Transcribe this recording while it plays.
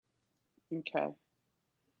Okay.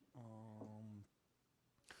 Um,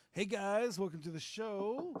 hey guys, welcome to the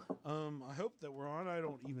show. I hope that we're on. I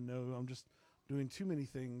don't even know. I'm just doing too many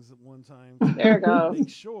things at one time to There it goes. make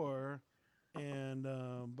sure. And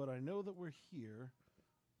but I know that we're here.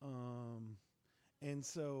 Um, and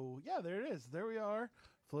so yeah, there it is. There we are.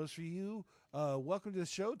 Flows for you. Welcome to the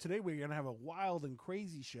show. Today we're gonna have a wild and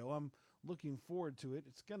crazy show. I'm looking forward to it.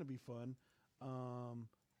 It's gonna be fun. Um,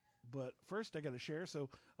 but first I got to share. So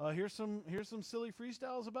here's some silly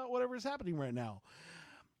freestyles about whatever's happening right now.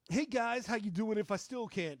 Hey guys, how you doing? If I still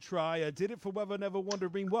can't try, I did it forever, never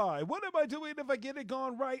wondering why. What am I doing if I get it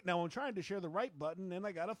gone right? Now I'm trying to share the right button and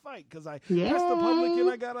I gotta fight because I pressed the public and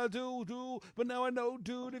Yay. I gotta do. But now I know,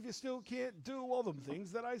 dude, if you still can't do all the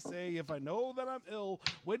things that I say, if I know that I'm ill,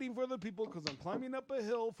 waiting for the people because I'm climbing up a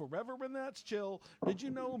hill forever and that's chill. Did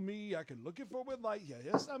you know me? I can look it forward light. Yeah,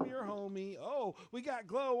 yes, I'm your homie. Oh, we got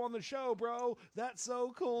Glow on the show, bro. That's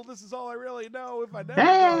so cool. This is all I really know. If I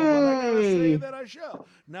never go, but I gotta say Hey. that I shall.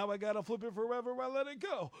 Now I gotta flip it forever. I let it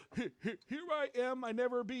go. Here I am. I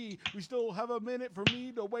never be. We still have a minute for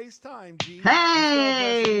me to waste time. G. I'm still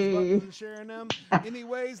pressing these buttons Hey. and sharing them.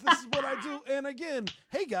 Anyways, this is what I do. And again,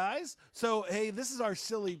 hey guys. So hey, this is our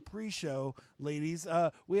silly pre-show, ladies.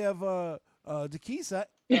 We have Dakisa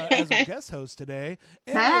as our guest host today,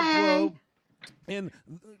 and we have Hey. Glow. And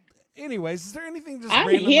anyways, is there anything just I'm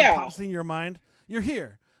random that here. pops in your mind? You're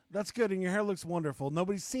here. That's good, and your hair looks wonderful.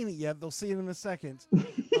 Nobody's seen it yet. They'll see it in a second.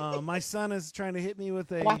 My son is trying to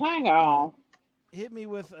Well, hang on. hit me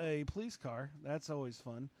with a police car. That's always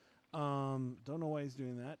fun. Don't know why he's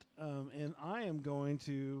doing that. And I am going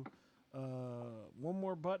to one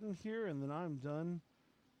more button here, and then I'm done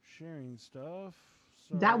sharing stuff.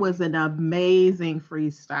 That Sorry. was an amazing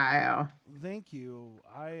freestyle. Thank you.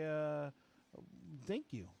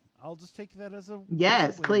 Thank you. I'll just take that as a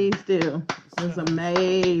Yes, win. please do. It was So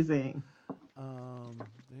amazing.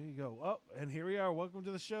 there you go. Oh, and here we are. Welcome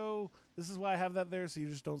to the show. This is why I have that there, so you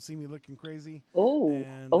just don't see me looking crazy. Oh,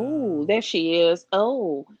 And oh, there she is.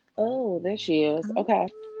 Oh, oh, there she ooh, is. Okay.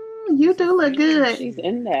 You where's the do look good. She's fancy?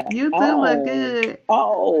 in there. You do look Oh, good.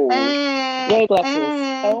 oh. Hey. Yay, glasses.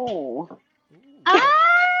 Hey. Oh. Ah, Ooh.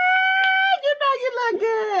 you know you look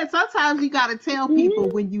good. Sometimes you got to tell people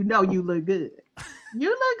Mhm. when you know you look good. You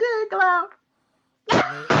look good, Glow.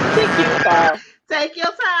 Thank you, sir. Take your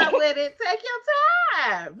time with it. Take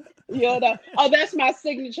your time. You know, oh, that's my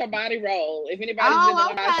signature body roll. If anybody's been to Oh,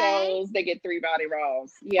 one of my okay. shows, they get three body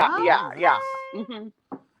rolls. Yeah, Okay. yeah, Oh, yeah. nice. Hmm.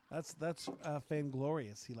 That's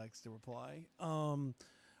Fanglorious. He likes to reply.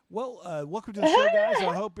 Well, welcome to the show, guys.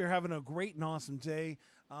 I hope you're having a great and awesome day.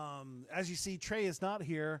 As you see, Trey is not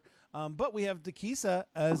here, but we have Dakisa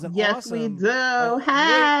as an Yes, we awesome, do.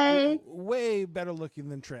 way Hey, way better looking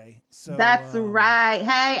than Trey. So that's right.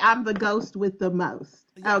 Hey, I'm the ghost with the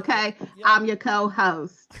most. yeah, yep, Okay, yep, I'm your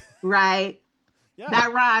co-host. Right? yeah.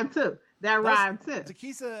 That rhyme too. That That's rhyme too.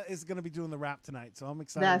 Dakisa is going to be doing the rap tonight, so I'm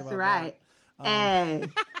excited That's about that. right. Um, Hey,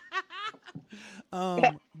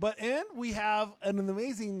 but and we have an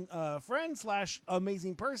amazing friend slash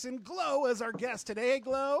amazing person, Glow, as our guest today. Hey,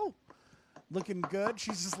 Glow, looking good.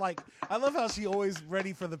 She's just like, I love how she always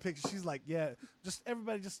ready for the picture. She's like, yeah, just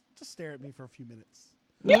everybody just stare at me for a few minutes.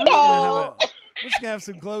 You We're just gonna have know. a we're just gonna have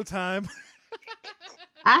some Glow time.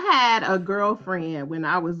 I had a girlfriend when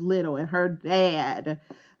I was little, and her dad.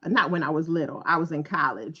 Not when I was little. I was in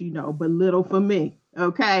college, but little for me.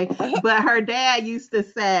 Okay, but her dad used to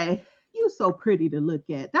say, "You so pretty to look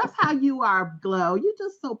at." That's how you are, Glow. You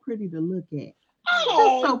just so pretty to look at.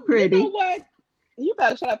 Just Oh, so Oh, you know pretty. what? You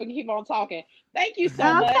better shut up and keep on talking. Thank you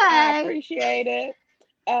so much. I Okay. appreciate it.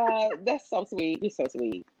 That's so sweet. You're so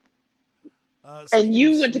sweet. And speaking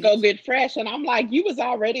of you went to go sweet, get fresh, and I'm like, you was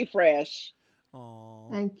already fresh.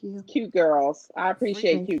 oh, Thank you. Cute girls. I freak.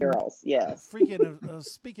 appreciate Thank cute you. girls. Yes.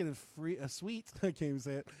 Speaking of sweet, I can't even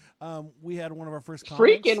say it. We had one of our first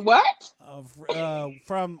comments Freaking what? of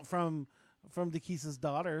from Dakisa's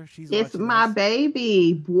daughter. She's It's watching my this.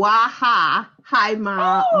 baby. Bwaha. Hi,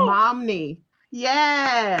 Oh, momney.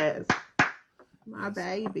 Yes. My Yes,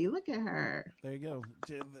 baby. Look at her. there you go.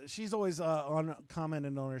 She's always on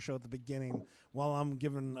commenting on her show at the beginning while I'm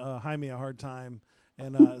giving Jaime a hard time.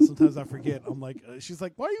 And sometimes I forget. I'm like, she's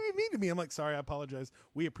like, "Why are you being mean to me?" I'm like, "Sorry, I apologize.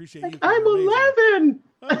 We appreciate you Like, because I'm you're amazing." 11.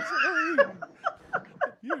 I'm sorry.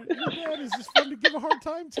 Your dad is just fun to give a hard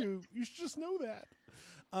time to. You should just know that.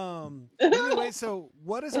 But anyway, so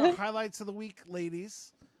what is our highlights of the week,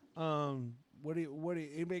 ladies?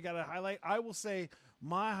 Anybody got a highlight? I will say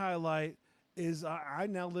my highlight is I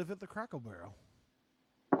now live at the Crackle Barrel.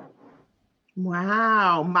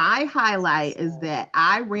 Wow. My highlight is awesome. that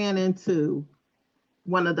I ran into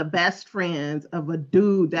one of the best friends of a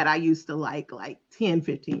dude that I used to like 10,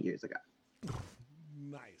 15 years ago.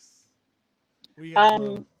 Nice.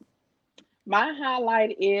 My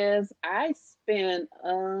highlight is I spent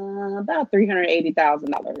about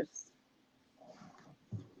 $380,000.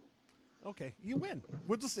 Okay, you win.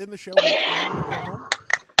 We'll just end the show.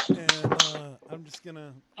 And I'm just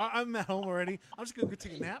gonna. I'm at home already. I'm just gonna go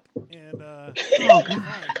take a nap. And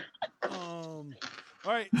all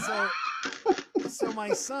right. So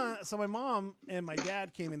my mom and my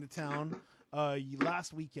dad came into town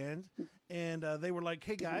last weekend, and they were like,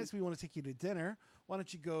 "Hey guys, we want to take you to dinner. Why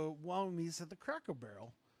don't you go? Why don't we meet us at the Cracker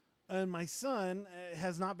Barrel?" And my son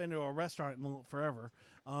has not been to a restaurant in forever,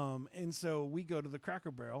 and so we go to the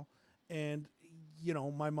Cracker Barrel, and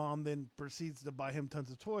my mom then proceeds to buy him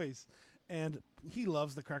tons of toys, and he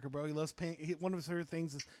loves the Cracker Barrel. He loves one of his favorite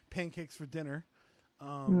things is pancakes for dinner,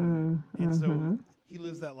 and so he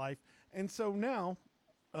lives that life. And so now,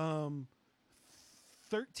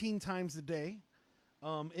 13 times a day,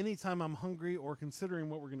 anytime I'm hungry or considering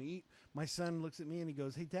what we're going to eat, my son looks at me and he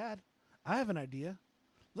goes, "Hey, Dad, I have an idea.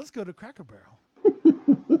 Let's go to Cracker Barrel."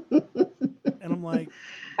 And I'm like,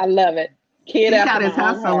 I love it. Kid he got his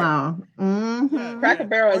hustle on. Cracker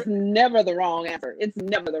Barrel is never the wrong answer. It's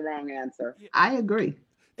never the wrong answer. I agree.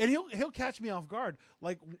 And he'll catch me off guard.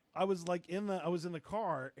 Like I was in the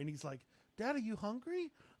car and he's like, "Dad, are you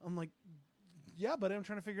hungry?" I'm like, "Yeah, but I'm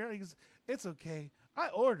trying to figure it out." He goes, "It's okay. I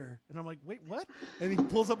order." And I'm like, "Wait, what?" And he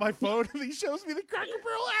pulls up my phone and he shows me the Cracker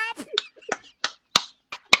Barrel app.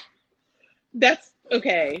 That's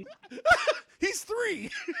okay. He's 3.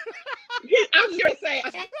 I was going to say,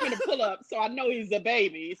 I'm going to pull up, so I know he's a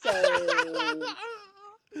baby. So I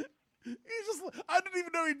didn't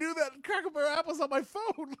even know he knew that Cracker Barrel app was on my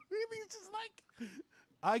phone. He's just like,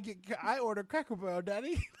 I order Cracker Barrel,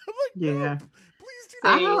 Daddy. I'm like, yeah. Please do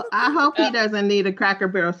that. I hope he doesn't need a Cracker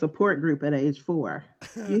Barrel support group at age 4.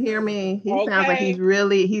 You hear me? He sounds like he's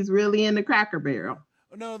really into Cracker Barrel.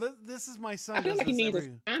 No, this is my son. I feel like he needs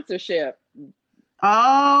a sponsorship.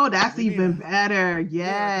 Oh, that's even better.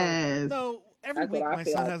 Yes. No, every week my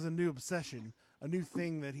son has a new obsession, a new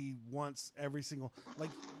thing that he wants every single.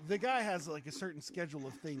 Like the guy has like a certain schedule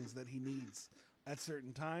of things that he needs at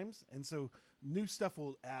certain times, and so new stuff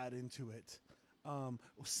will add into it.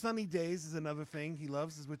 Sunny Days is another thing he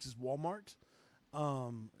loves, which is Walmart.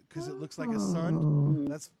 Because it looks like a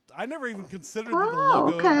sun. I never even considered the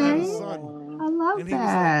logo of a sun. I love and that. He was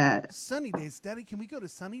like, "Sunny Days, Daddy, can we go to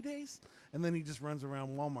Sunny Days?" And then he just runs around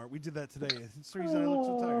Walmart. We did that today. It's the reason I look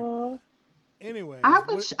so tired. Anyway, I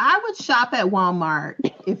would shop at Walmart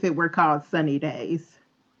if it were called Sunny Days.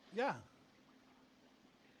 Yeah.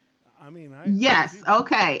 I mean, yes.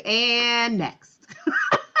 Okay. And next.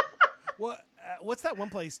 What's that one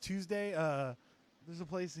place? Tuesday. There's a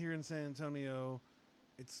place here in San Antonio.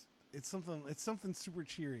 It's something super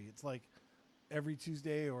cheery. It's like every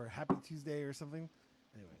Tuesday or Happy Tuesday or something.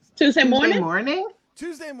 Anyways, Tuesday morning.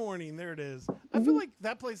 Tuesday morning. There it is. I feel like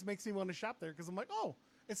that place makes me want to shop there because I'm like, oh,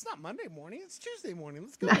 it's not Monday morning. It's Tuesday morning.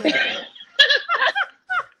 Let's go there.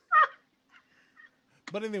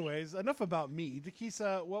 But anyways, enough about me.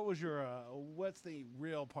 Jakisa, what's the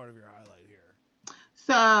real part of your highlight here?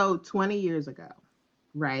 So 20 years ago,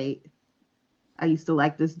 right? I used to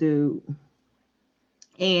like this dude.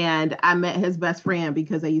 And I met his best friend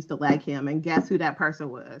because I used to like him. And guess who that person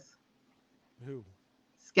was? Who?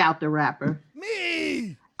 Scout the Rapper.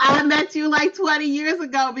 Me! I met you like 20 years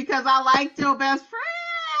ago because I liked your best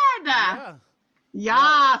friend.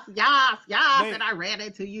 Yeah. Yes. Wait, and I ran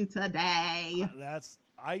into you today.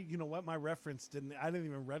 You know what? My reference I didn't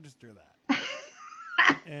even register that.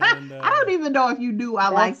 And, I don't even know if you knew I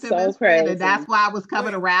liked him as friend, and that's why I was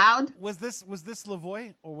coming around. Was this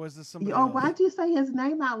Lavoy or was this somebody else? Why'd you say his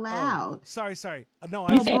name out loud? Oh, sorry. No,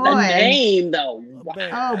 I said the name though. Wow.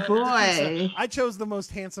 Oh boy! I chose the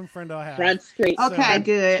most handsome friend I have. Front Street. Okay,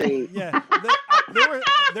 good. Yeah,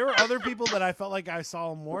 there were other people that I felt like I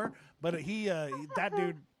saw more, but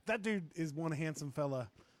that dude is one handsome fella.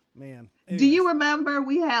 Man. Anyways. Do you remember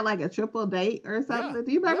we had like a triple date or something? Yeah,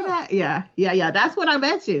 do you remember that? Yeah. That's when I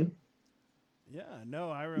met you. Yeah,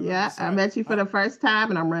 no, I remember. Yeah, I met you for the first time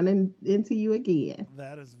and I'm running into you again.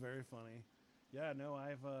 That is very funny. Yeah, no,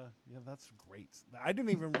 that's great. I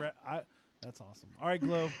didn't even that's awesome. All right,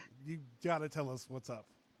 Glo, you got to tell us what's up.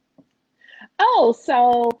 Oh,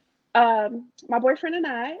 so my boyfriend and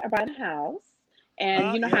I are buying a house.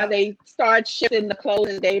 And you know how they start shifting the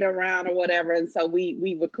closing date around or whatever. And so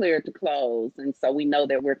we were cleared to close. And so we know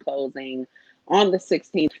that we're closing on the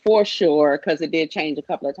 16th for sure, because it did change a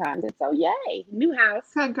couple of times. And so, yay, new house.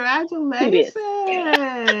 Do this.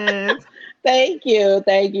 Congratulations. Thank you.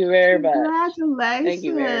 Thank you very much. Thank you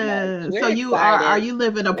very much. Congratulations. So We're are excited. you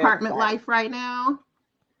living We're apartment excited. life right now?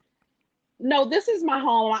 No, this is my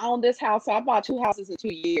home. I own this house. So I bought 2 houses in 2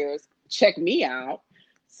 years. Check me out.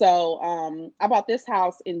 So I bought this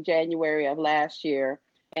house in January of last year.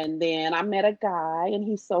 And then I met a guy and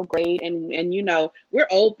he's so great. And we're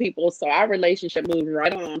old people, so our relationship moved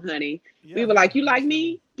right on, honey. We Yeah, were like, you like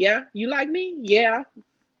understandable. me? Yeah. You like me? Yeah.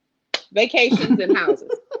 Vacations and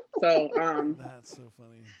houses. So That's so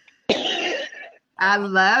funny. I I,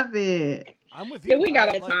 love it. I'm with yeah, you. we got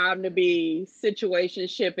I a like time to be situation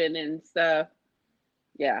shipping and stuff.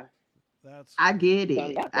 Yeah. that's I great. get So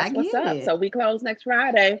it. yeah, I that's what's get up. So it. we close next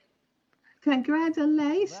Friday. That is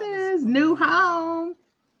Congratulations. New amazing. home.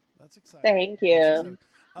 That's exciting. Thank That's you. exciting.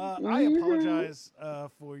 I Hmm. apologize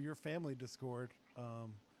for your family discord.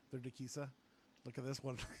 They're Dakisa. Look at this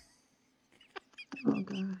one. Oh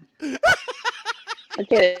God.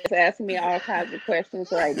 Okay, it's asking me all kinds of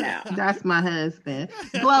questions right now. That's my husband.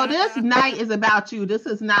 Glow, this night is about you. This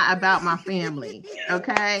is not about my family.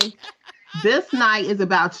 Okay? This night is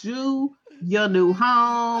about you, your new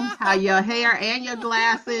home, how your hair and your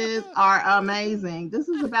glasses are amazing. This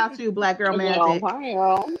is about you, Black Girl Well, Magic.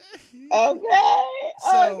 wow. Okay.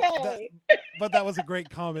 so that Okay. but that was a great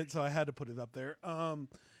comment, so I had to put it up there.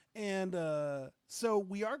 And so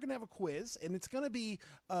we are gonna have a quiz, and it's gonna be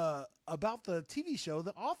about the TV show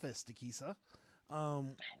The Office, Takisa.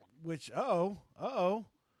 Um, which I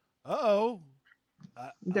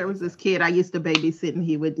There like was this that. kid I used to babysit, and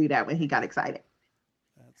he would do that when he got excited.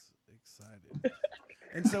 That's excited.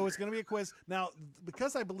 And so it's going to be a quiz now,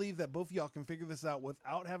 because I believe that both of y'all can figure this out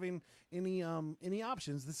without having any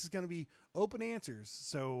options. This is going to be open answers,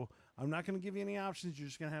 so I'm not going to give you any options. You're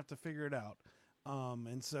just going to have to figure it out.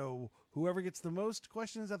 And so whoever gets the most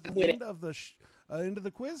questions at the With it. end of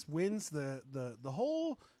the quiz wins the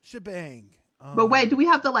whole shebang. But wait, do we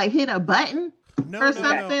have to like hit a button No, or no, Okay. no.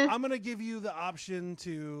 something? I'm gonna give you the option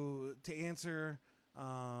to answer.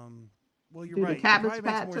 Well, you're Do the right. It Cabbage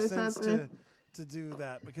probably makes Patch more or sense something? to do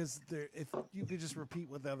that, because if you could just repeat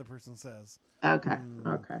what the other person says. Okay.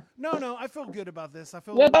 Mm. Okay. No, I feel good about this. I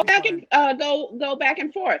feel We'll it'll go be back fine. and go back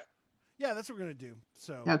and forth. Yeah, that's what we're gonna do.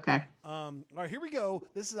 So, Okay. all right, here we go.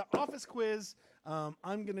 This is an office quiz. I'm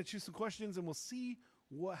gonna choose some questions, and we'll see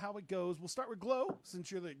how it goes. We'll start with Glow,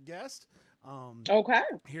 since you're the guest. Okay.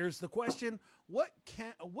 Here's the question: what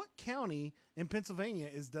county in Pennsylvania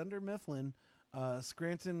is Dunder Mifflin,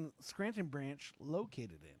 Scranton branch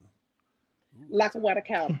located in? Ooh, that's a good Lackawanna one.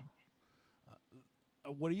 County.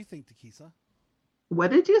 What do you think, Takisa?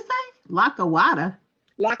 What did you say? Lackawanna.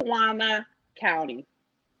 Lackawanna County.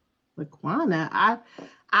 Laquana.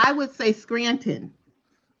 I would say Scranton.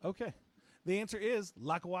 Okay, the answer is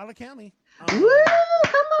Lackawanna County. Woo!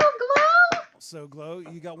 Come on, Glow. So Glow,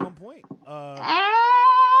 you got 1 point.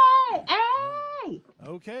 Hey! Hey!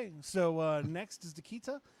 Okay, so next is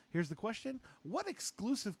Nikita. Here's the question: what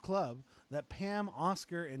exclusive club that Pam,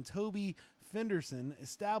 Oscar, and Toby Fenderson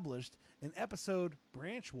established in episode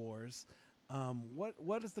Branch Wars?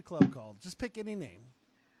 What is the club called? Just pick any name.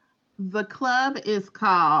 The club is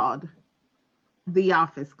called The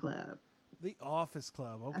Office Club. The Office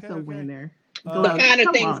Club. Okay, That's a okay. winner. The Glow, Finer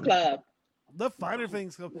come Things on. Club. The Finer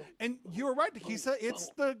Things Club. And you were right, Nikisa. It's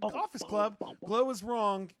the Office Club. Glow is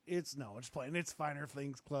wrong. I'm just playing. It's Finer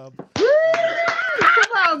Things Club. Woo!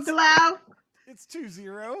 Come on, Glow. It's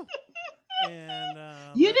 2-0. And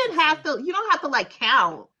You that's didn't have to. You don't have to like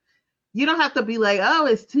count. You don't have to be like, oh,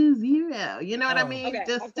 it's 2-0. You know what I Oh. mean? Okay.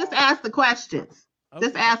 Just Okay. ask the questions.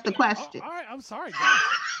 Just Okay. ask the question. All right, I'm sorry, guys.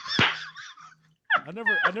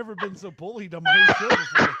 I've never been so bullied on my show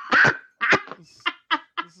before.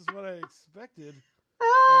 This is what I expected.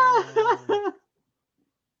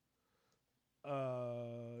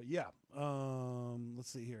 Yeah. Let's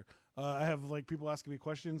see here. I have like people asking me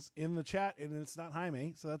questions in the chat, and it's not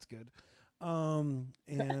Jaime, so that's good.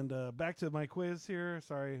 And back to my quiz here.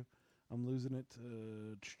 Sorry, I'm losing it.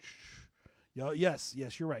 Yes,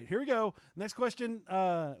 you're right. Here we go. Next question.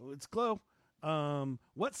 It's Glow.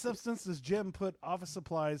 What substance does Jim put office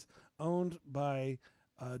supplies owned by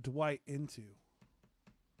Dwight into?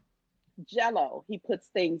 Jello. He puts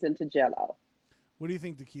things into Jello. What do you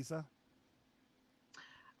think, Dakisa?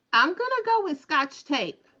 I'm gonna go with Scotch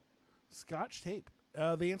tape. Scotch tape.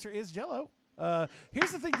 The answer is Jello.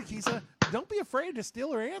 Here's the thing, Takisa. Don't be afraid to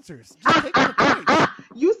steal her answers. Just take the point.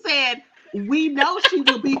 You said we know she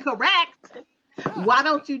will be correct. Why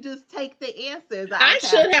don't you just take the answers? I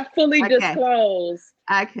should have fully Okay. disclosed.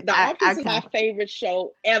 I can. The Office is my favorite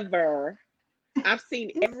show ever. I've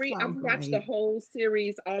seen It's so I've watched the great. whole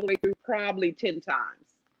series all the way through probably 10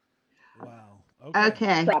 times. Wow. Okay.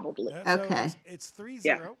 Okay. Probably. Yeah, so Okay. it's 3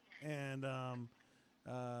 Yeah. 0, and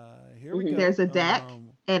here we Mhm. go. There's a deck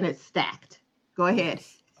and it's stacked. Go ahead.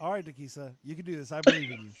 Yes. All right, Dakisa, you can do this. I believe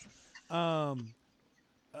in you.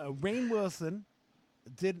 Rainn Wilson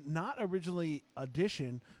did not originally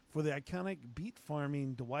audition for the iconic beet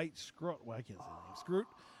farming Dwight Schrute. Well, I can't say the name.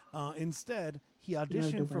 Schrute. Instead, he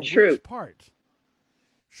auditioned for Dwight. which Schrute. part?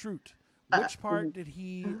 Schrute. Uh, Which part did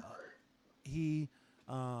he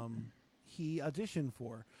auditioned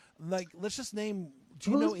for? Like, let's just name.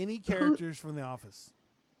 Do you know Who's- any who- characters from The Office?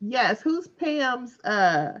 Yes. Who's Pam's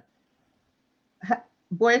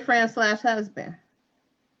boyfriend slash husband?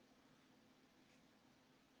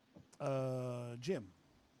 Jim.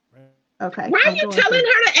 Right? Okay. Why are I'm you going telling for-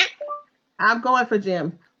 her to act? I'm going for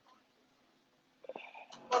Jim.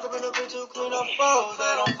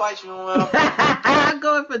 I'm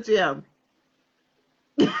going for Jim.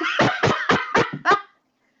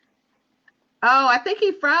 Oh, I think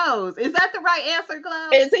he froze. Is that the right answer, Glow?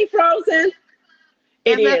 Is he frozen?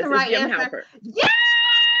 It Is that is. the right It's Jim answer? Halpert. Yeah!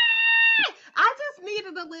 I just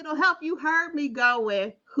needed a little help. You heard me go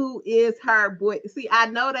with who is her boy. See, I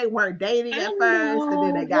know they weren't dating at I first, and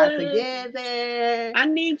then they got know, but together. I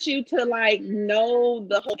need you to like know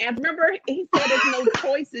the whole. And remember, he said there's no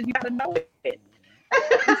choices. You got to know it.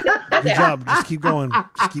 Good job. Just keep going.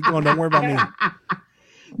 Just keep going. Don't worry about me.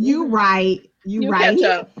 You right. You You'll right. catch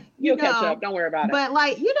up. You'll You catch know, up. Don't worry about it. But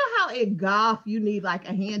like, you know how in golf you need like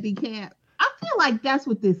a handicap? I feel like that's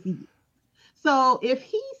what this is. So if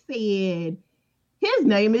he said his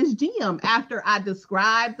name is Jim after I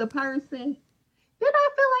described the person, then I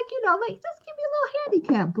feel like, like just give me a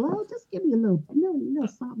little handicap, Glow. Just give me a little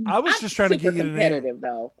something. I was I'm just trying to super get you to name. competitive,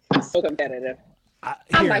 though. I'm so competitive. I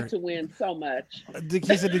Here, like to win so much.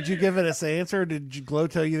 Dakisa, did you give it an answer? Or did Glow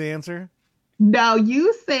tell you the answer? No,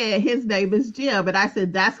 you said his name is Jim, but I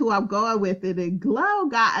said that's who I'm going with. And then Glow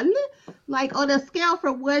got like on a scale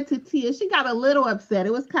from 1 to 10, she got a little upset.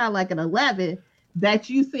 It was kind of like an 11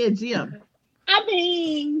 that you said Jim. I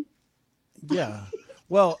mean, Yeah.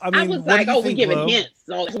 Well, I I mean, was what like, do you we think, giving Glow? hints.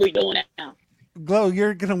 So that's what we doing now. Glow,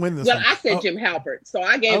 you're gonna win this Well, one. I said Oh, Jim Halpert, so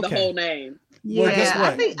I gave the Okay. whole name. Yeah, Well, guess I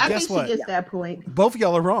what? think Guess she what? gets that point. both of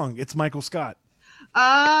y'all are wrong. It's Michael Scott.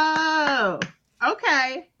 Oh,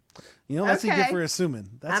 okay. You know, that's what you get Okay. for assuming.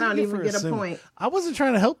 That's I what don't you even for get a assuming. point. I wasn't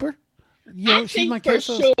trying to help her. I She's my think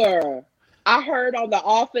for character. sure. I heard on the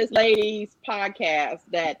Office Ladies podcast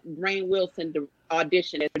that Rainn Wilson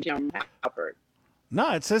auditioned for Jim Halpert.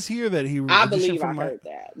 No, it says here that he. I auditioned believe for I my- heard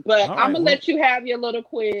that. But All I'm right, gonna let you have your little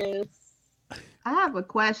quiz. I have a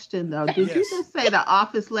question though. Did you Yes. just say the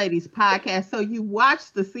Office Ladies podcast? So you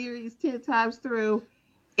watched the series 10 times through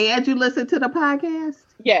and you listened to the podcast?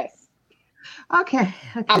 Yes. Okay.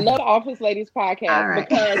 I love the Office Ladies podcast All right.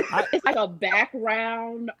 because it's like a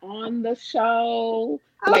background on the show,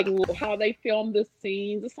 like how they film the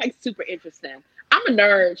scenes. It's like super interesting. I'm a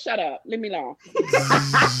nerd. Shut up. Leave me alone.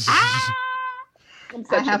 I'm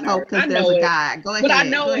such I have a hope nerd. because I there's know a it. guy. Go ahead. But I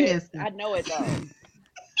know Go it. ahead, Steve. I know it though.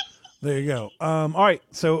 There you go. All right,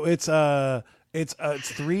 so it's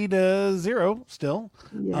 3-0 still.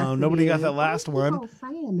 Yes, Nobody it got is. that last Why you one. keep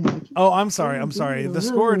on saying that? Oh, I'm sorry. I'm sorry. The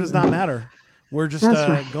score does not matter. We're just That's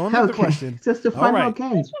right. going through the question. Just a All fun right. little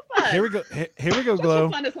game. Just for fun. Here we go. Here we go, Just for Glow.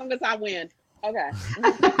 fun as long as I win. Okay.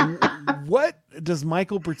 What does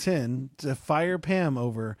Michael pretend to fire Pam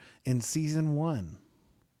over in season 1?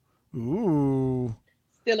 Ooh.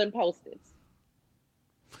 Stealing Post-its.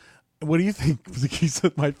 What do you think? He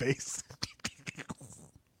said my face.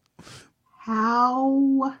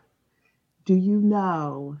 How do you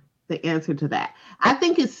know the answer to that? I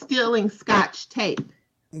think it's stealing Scotch tape.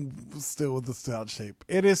 Still with the Scotch tape.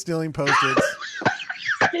 It is stealing Post-its.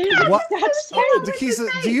 Stealing What? Scotch Oh, tape.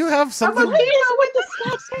 Dakisa, do you have I'm something? a hero with the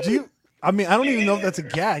Scotch tape. Do you? I mean, I don't even know if that's a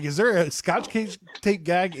gag. Is there a Scotch tape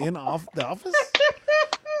gag in the office?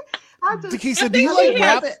 Dakisa, do you She like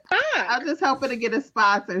has rap? stock. I'm just hoping to get a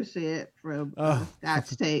sponsorship from Oh.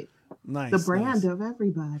 Scotch tape, Nice. the brand nice. of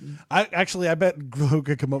everybody. I bet Glow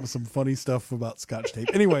could come up with some funny stuff about Scotch tape.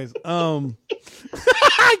 Anyways,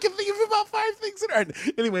 I can think of about 5 things.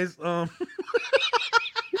 Anyways,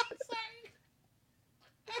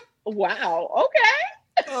 Wow.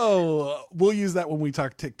 Okay. we'll use that when we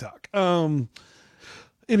talk TikTok.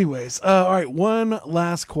 Anyways, all right. One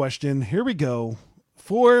last question. Here we go.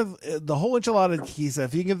 For the whole enchilada, Dakisa,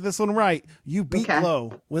 if you get this one right, you beat Okay.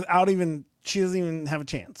 Glow without even, she doesn't even have a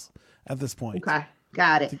chance at this point. Okay,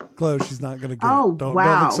 got it. Glow, she's not going to get Oh, it. Don't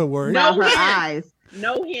wow. look so worried. Now her No hint. eyes.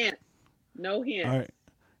 No hint. No hint. All right.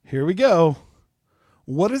 Here we go.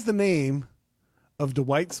 What is the name of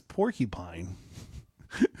Dwight's porcupine,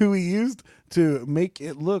 who he used to make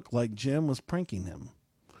it look like Jim was pranking him?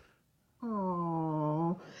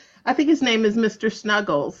 Oh, I think his name is Mr.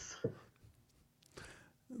 Snuggles.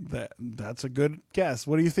 That's a good guess.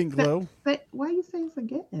 What do you think, Glow? Why are you saying it's a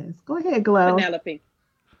guess? Go ahead, Glow. Penelope.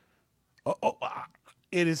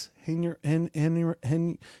 It is Henry.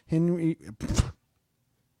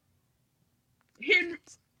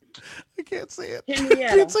 I can't say it.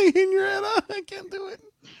 Henrietta. I can't say Henrietta. I can't do it.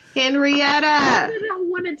 Henrietta. Why did I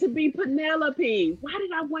want it to be Penelope? Why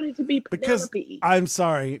did I want it to be Penelope? Because I'm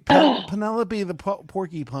sorry, Penelope the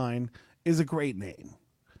porcupine is a great name.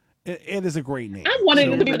 It is a great name. I wanted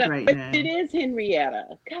it to be Penelope, but it is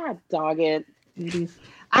Henrietta. God dog it. It is.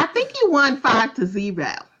 I think you won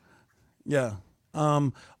 5-0. Yeah.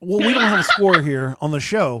 Well, we don't have a score here on the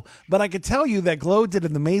show, but I could tell you that Glow did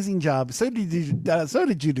an amazing job. So did you,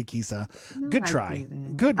 Dakisa. Good try.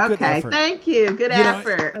 Good effort. Thank you. Good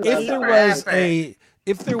effort. If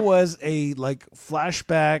there was a like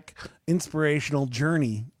flashback inspirational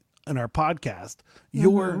journey in our podcast,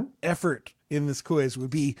 your effort in this quiz would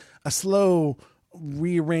be a slow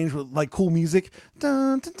rearranged with like cool music,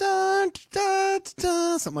 dun, dun, dun, dun, dun,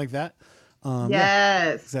 dun, something like that. Yes. Yeah,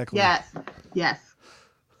 exactly. Yes.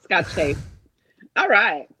 Scotch tape. All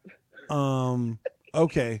right.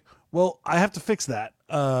 Okay. Well, I have to fix that.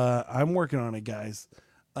 I'm working on it, guys.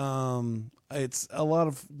 It's a lot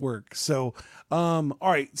of work. So, all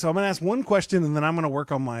right. So I'm going to ask one question and then I'm going to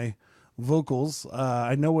work on my vocals.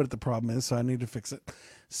 I know what the problem is, so I need to fix it.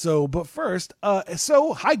 So, but first,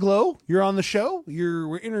 hi Glow, you're on the show.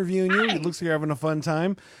 We're interviewing you. Hi. It looks like you're having a fun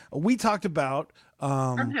time. We talked about,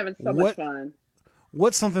 I'm having so much fun.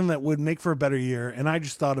 What's something that would make for a better year? And I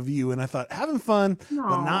just thought of you and I thought having fun,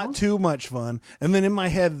 but not too much fun. And then in my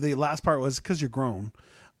head, the last part was because you're grown.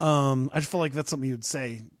 I just feel like that's something you'd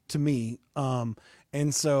say to me.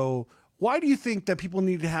 And so why do you think that people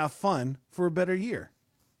need to have fun for a better year?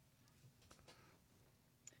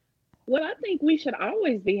 Well, I think we should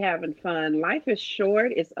always be having fun. Life is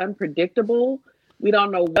short. It's unpredictable. We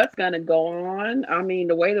don't know what's going to go on. I mean,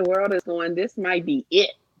 the way the world is going, this might be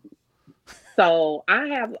it. So I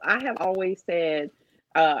have always said,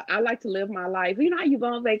 I like to live my life. You know how you go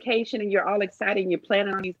on vacation and you're all excited and you're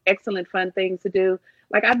planning on these excellent fun things to do?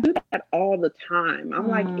 Like I do that all the time. I'm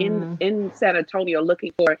like in San Antonio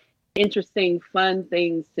looking for interesting, fun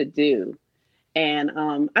things to do. And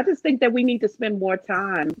I just think that we need to spend more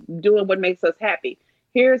time doing what makes us happy.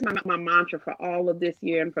 Here's my mantra for all of this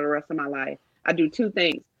year and for the rest of my life. I do two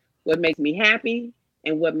things: what makes me happy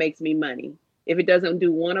and what makes me money. If it doesn't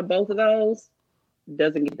do one or both of those, it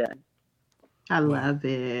doesn't get done. I love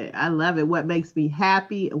it. What makes me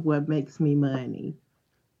happy and what makes me money.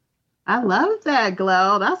 I love that,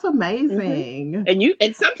 Glow. That's amazing.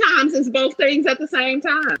 And sometimes it's both things at the same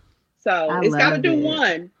time. So it's got to do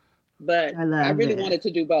one, but I really wanted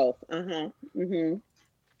to do both.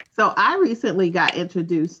 So I recently got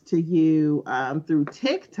introduced to you through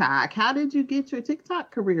TikTok. How did you get your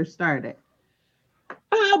TikTok career started?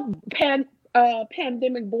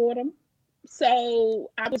 Pandemic boredom.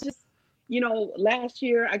 So I was just, last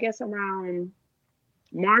year, I guess around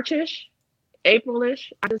March-ish,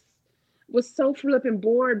 April-ish, I just was so flipping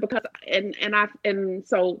bored because, and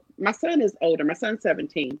so my son is older. My son's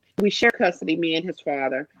 17. We share custody, me and his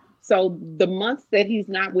father. So the months that he's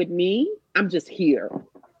not with me, I'm just here.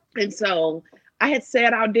 And so I had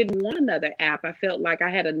said I didn't want another app. I felt like I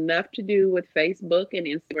had enough to do with Facebook and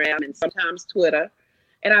Instagram and sometimes Twitter,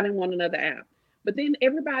 and I didn't want another app. But then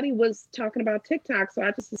everybody was talking about TikTok, so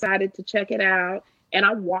I just decided to check it out. And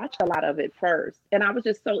I watched a lot of it first, and I was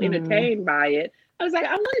just so entertained by it. I was like,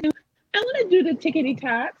 I want to do the tickety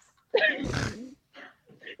talks.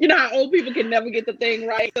 You know how old people can never get the thing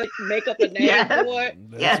right, like make up a name for it.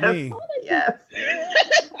 That's me. Yes.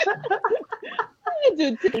 I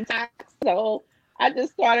do tickety talks, so I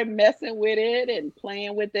just started messing with it and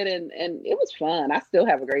playing with it, and it was fun. I still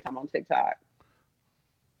have a great time on TikTok.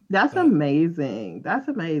 That's amazing. That's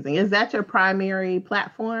amazing. Is that your primary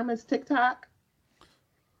platform, is TikTok?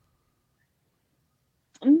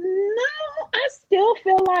 No, I still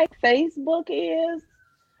feel like Facebook is.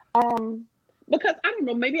 Because I don't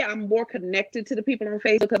know, maybe I'm more connected to the people on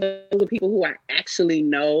Facebook because those are the people who I actually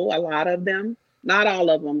know, a lot of them. Not all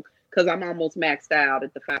of them, because I'm almost maxed out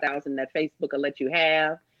at the 5,000 that Facebook will let you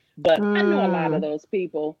have. But I know a lot of those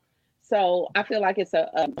people. So I feel like it's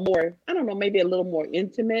a more, I don't know, maybe a little more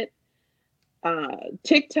intimate.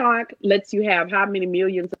 TikTok lets you have how many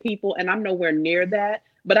millions of people, and I'm nowhere near that.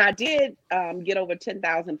 But I did get over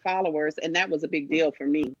 10,000 followers, and that was a big deal for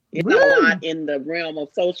me. It's not a lot in the realm of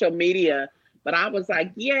social media, but I was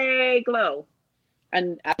like, yay, Glow.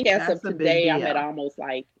 And I think as of That's a big today, I'm at deal. almost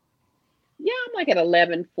like, yeah, I'm like at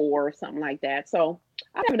 11.4 or something like that. So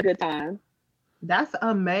I'm having a good time. That's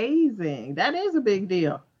amazing. That is a big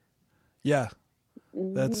deal. Yeah,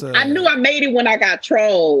 that's I knew I made it when I got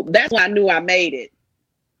trolled. That's when I knew I made it.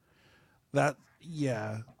 that.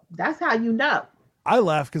 Yeah, That's how you know. I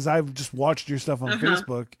laugh because I've just watched your stuff on Uh-huh.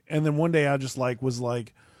 Facebook, and then one day I just like was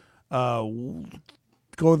like, uh,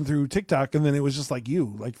 going through TikTok, and then it was just like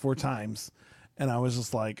you, like 4 times, and I was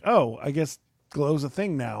just like, oh, I guess Glow's a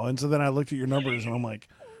thing now. And so then I looked at your numbers, and I'm like,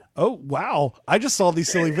 oh wow, I just saw these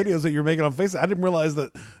silly videos that you're making on Facebook. I didn't realize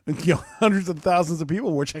that hundreds of thousands of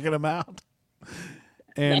people were checking them out.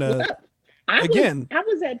 And That's what's up. again, I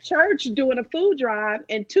was at church doing a food drive,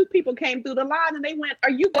 and 2 people came through the line, and they went, "Are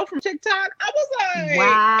you go from TikTok?" I was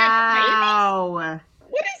like, Wow.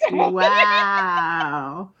 "What is that?"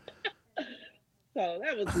 Wow. So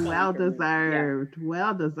that was fun Well for me. Yeah. deserved.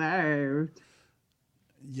 Well deserved.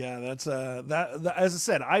 yeah, that's that. As I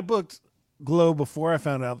said, I booked Glow before I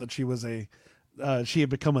found out that she had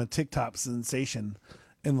become a TikTok sensation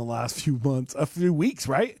in the last few months, a few weeks,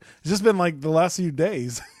 right? It's just been like the last few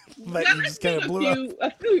days that Now, you I've just kind seen of blew up.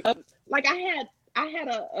 a few, like I had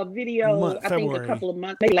a video, I think a February. couple of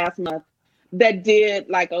months, maybe last month, that did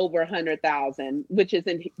like over 100,000, which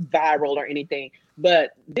isn't viral or anything.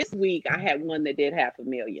 But this week I had one that did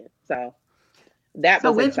 500,000. So that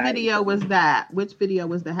So was which exciting video for me. was that? Which video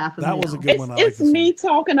was the half a That was a mil? good one. I like It's this me one.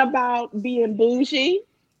 talking about being bougie.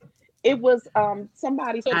 It was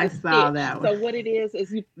somebody, so I it's a saw skit. that So one. what it is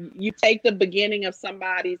you take the beginning of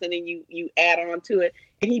somebody's and then you add on to it.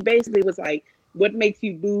 And he basically was like, what makes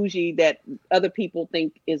you bougie that other people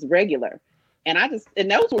think is regular? And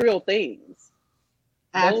those were real things.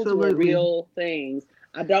 Those were Absolutely. real things.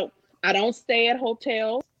 I don't stay at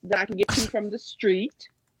hotels that I can get to from the street.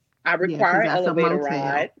 I Yeah, because require an that's a elevator motel.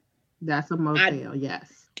 ride. That's a motel,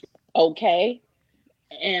 yes. Okay.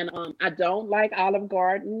 And I don't like Olive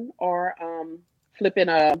Garden or flipping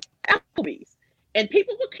Applebee's. And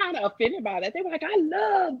people were kind of offended by that. They were like, "I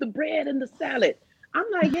love the bread and the salad." I'm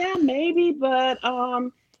like, "Yeah, maybe, but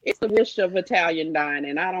it's the wish of Italian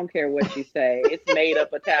dining. I don't care what you say. It's made up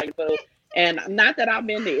Italian food." And not that I've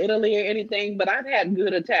been to Italy or anything, but I've had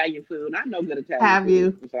good Italian food. I know good Italian Have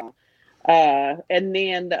you? food. So, and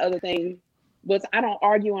then the other thing was I don't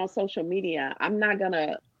argue on social media. I'm not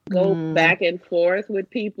gonna go Mm. back and forth with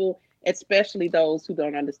people, especially those who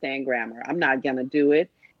don't understand grammar. I'm not gonna do it.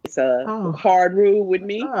 It's a Oh. hard rule with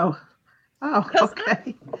me. Oh. Oh, 'Cause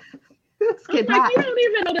okay. Let's I'm get like, you hot. don't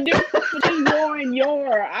even know the difference between your and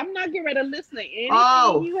your. I'm not getting ready to listen to anything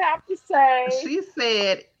Oh, you have to say. she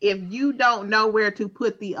said if you don't know where to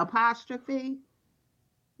put the apostrophe,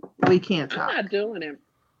 we can't I'm talk. not doing it.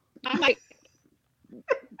 I'm like,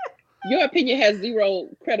 your opinion has zero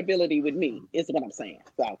credibility with me, is what I'm saying.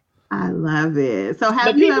 So, I love it. So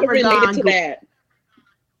but have you people ever related gone to that.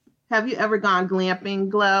 have you ever gone glamping,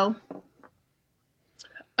 Glow?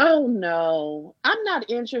 Oh no, I'm not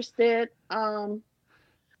interested.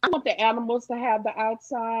 I want the animals to have the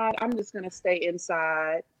outside. I'm just gonna stay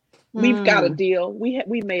inside. We've got a Mm. deal. We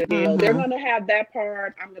made a deal. They're Mm-hmm. gonna have that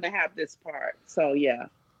part. I'm gonna have this part. So yeah.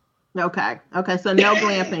 Okay. Okay. So no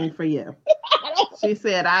glamping for you. She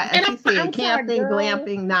said And she I'm an said outside camping, girl.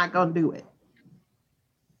 glamping, not gonna do it.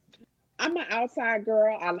 I'm an outside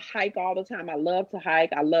girl. I hike all the time. I love to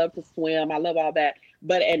hike. I love to swim. I love all that.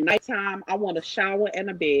 But at nighttime, I want a shower and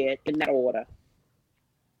a bed in that order.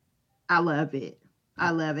 I love it.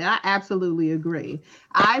 I love it. I absolutely agree.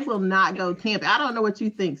 I will not go camping. I don't know what you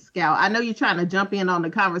think, Scout. I know you're trying to jump in on the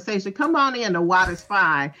conversation. Come on in. The water's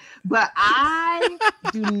fine. But I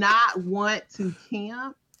do not want to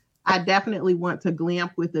camp. I definitely want to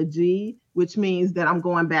glamp with a G, which means that I'm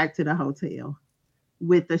going back to the hotel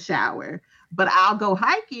with the shower. But I'll go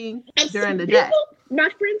hiking And during the people, day. my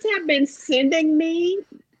friends have been sending me,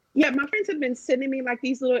 my friends have been sending me like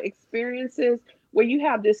these little experiences where you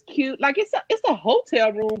have this cute, like it's a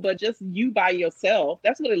hotel room, but just you by yourself.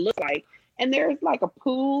 That's what it looks like. And there's like a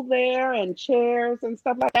pool there and chairs and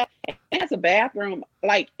stuff like that. And it has a bathroom.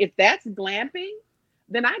 Like if that's glamping,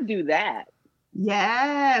 then I do that.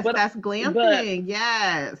 Yes, But that's but glamping.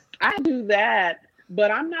 Yes. I do that.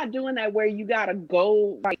 But I'm not doing that where you gotta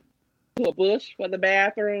go like to a bush for the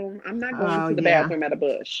bathroom. I'm not going Oh, to the yeah. bathroom at a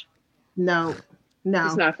bush. No,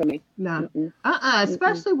 It's no, not for me. no. Mm-mm,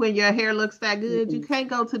 Especially when your hair looks that good. You mm-mm. can't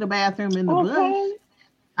go to the bathroom in the bush. Okay.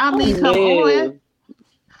 I Oh mean, come on.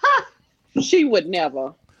 no. She would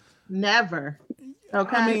never. Never. I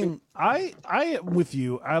Okay. mean, I am with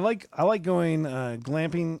you. I like going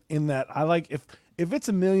glamping in that if it's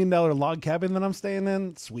 $1 million log cabin that I'm staying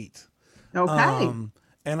in, sweet. Okay.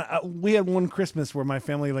 And we had one Christmas where my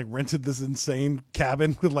family like rented this insane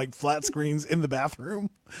cabin with like flat screens in the bathroom,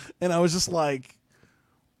 and I was just like,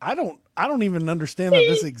 I don't even understand that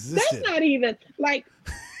this existed. That's not even like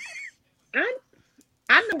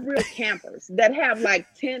I know real campers that have like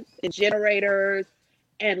tents and generators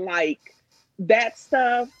and like that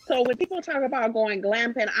stuff. So when people talk about going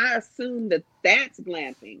glamping, I assume that that's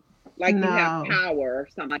glamping, like you have power or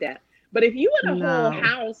something like that. But if you in a whole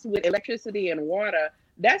house with electricity and water,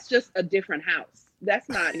 that's just a different house. That's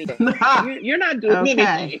not anything. You're not doing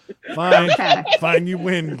anything. Fine, you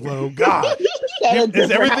win, Glow. God,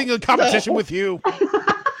 is everything a competition with you?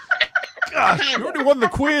 Gosh, you already won the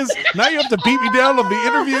quiz. Now you have to beat me down on the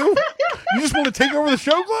interview. You just want to take over the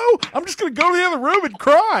show, Glow? I'm just going to go to the other room and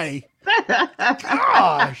cry.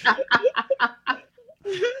 Gosh.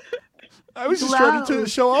 I was just trying to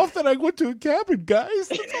show off that I went to a cabin, guys.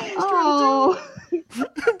 That's all I was trying to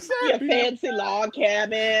do. I'm sorry. Your fancy log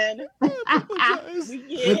cabin.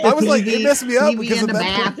 I was like, it messed me up because in the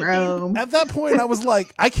bathroom. At that point, I was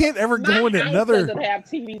like, I can't ever go in another. Doesn't have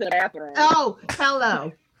TVs in the bathroom. Oh,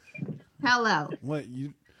 hello. What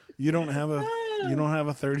you don't have a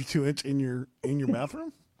 32-inch in your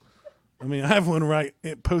bathroom? I mean, I have one right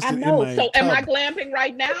posted in my So tub. am I glamping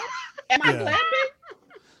right now? Am I glamping?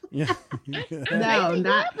 Yeah. No,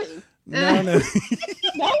 not No.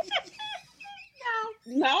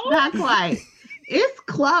 No, not quite. It's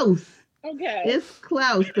close. Okay. It's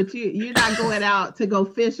close, but you're not going out to go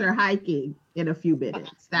fish or hiking in a few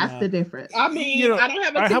minutes. That's the difference. I mean, I don't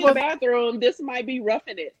have a TV in the bathroom. This might be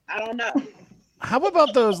roughing it. I don't know. How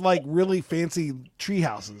about those like really fancy tree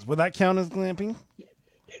houses? Would that count as glamping?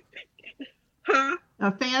 Huh?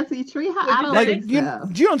 A fancy tree house? I don't Like, think so. do you know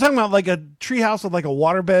what I'm talking about? Like a tree house with like a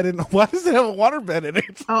waterbed in. Why does it have a waterbed in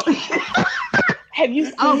it? Oh. Have you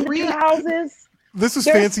seen tree houses? This was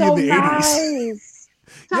They're fancy so in the nice. 80s.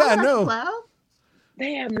 Tell Yeah, I us, know. Flo.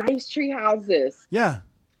 They have nice tree houses. Yeah.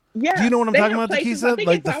 Yeah. Do you know what I'm they talking have about, places, Takisa? I think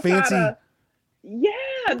Like it's the outside fancy.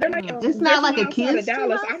 Yeah, they're like It's not like a outside kid's of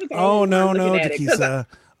Dallas. tree I was Oh no, looking at it 'cause Takisa.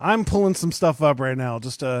 I'm pulling some stuff up right now.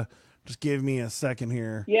 Just give me a second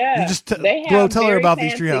here. Yeah, You just they Glow, have tell her very about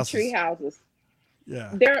these fancy tree houses.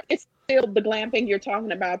 Yeah. It's still the glamping you're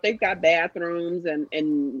talking about. They've got bathrooms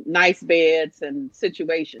and nice beds and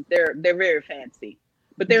situations. They're very fancy,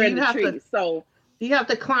 but they're in the trees. So you have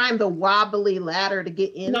to climb the wobbly ladder to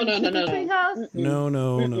get in the tree house?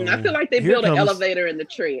 No. I feel like they built an elevator in the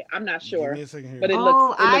tree. I'm not sure, but it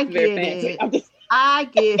looks very fancy. I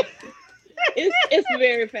get it's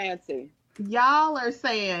very fancy. Y'all are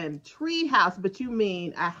saying tree house, but you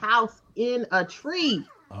mean a house in a tree.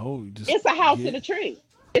 Oh, it's a house in a tree.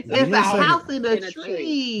 It's a house in a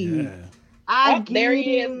tree. Yeah. There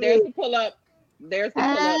he is. There's the pull up. There's the pull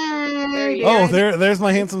up. There he is. Oh, there's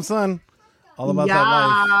my handsome son. All about that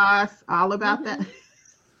life. Yes, all about that.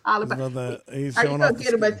 All about that. He's Are you gonna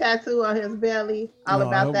get him a tattoo on his belly? All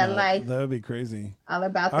about that life. That would be crazy. All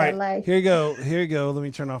about that life. Here you go. Let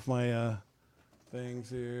me turn off my things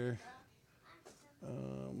here.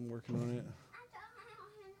 I'm working on it.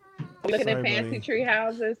 Looking at fancy tree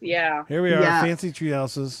houses. Yeah. Here we are, fancy tree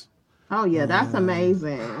houses. Oh yeah, that's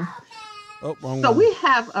amazing. Oh, wrong so one. we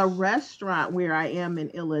have a restaurant where I am in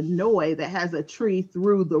Illinois that has a tree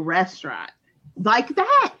through the restaurant. Like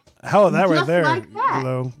that. How that Just right there? like that.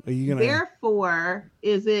 Hello. Are you gonna? Therefore,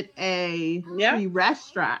 is it a tree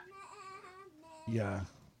restaurant? Yeah.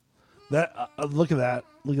 That look at that.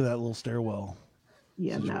 Look at that little stairwell.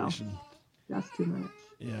 Yeah, situation. no. That's too much.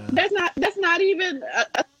 Yeah. That's not even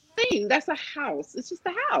a thing. That's a house. It's just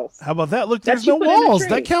a house. How about that? Look, there's no walls.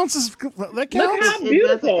 That counts as that counts. Look how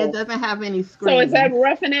beautiful. It doesn't have any screens. So is that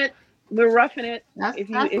roughing it? We're roughing it. That's if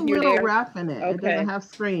a you're little there. roughing it. Okay. It doesn't have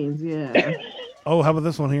screens. Yeah. Oh, how about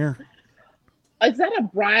this one here? Is that a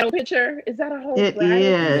bridal picture? Is that a whole It bridal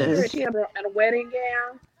is. picture? She had a wedding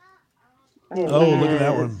gown. Oh, look at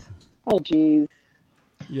that one. Oh, geez.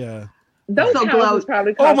 Yeah. Those So houses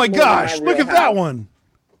probably cost Oh my more gosh! than my Look real at that house. one.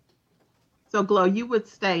 So Glow, you would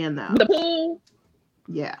stay in those. The pool.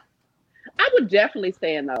 Yeah. I would definitely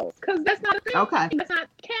stay in those because that's not a thing. Okay. That's not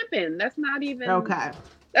camping. That's not even. Okay.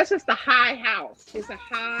 That's just a high house. It's a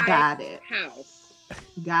high Got it. house.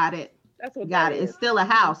 Got it. That's what Got that it. is. It's still a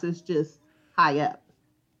house. It's just high up.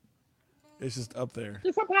 It's just up there.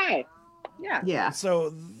 It's up high. Yeah. Yeah.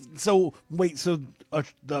 So wait. So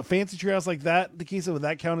the fancy treehouse like that, Takisa, would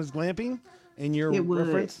that count as glamping in your It would.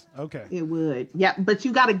 reference? Okay. It would. Yeah, but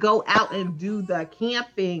you got to go out and do the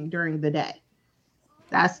camping during the day.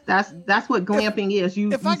 That's what glamping is.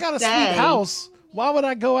 If I got a sweet house, why would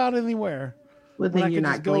I go out anywhere? Well, when I then you're could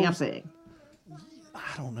not just go- glamping.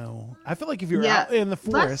 I don't know. I feel like if you're Yeah, out in the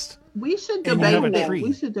forest, we should And you have debate a this. tree.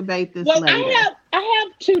 We should debate this Well, later. I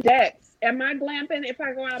have 2 decks. Am I glamping if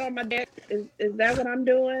I go out on my deck? Is that what I'm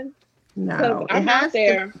doing? Because No, it I'm out has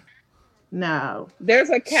there. to. No. There's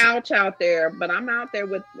a couch out there, but I'm out there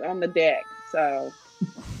on the deck. So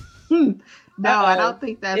No, I Uh-oh. don't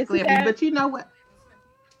think that's Is glamping. that- But you know what?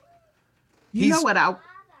 You He's- know what?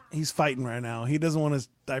 he's fighting right now. He doesn't want his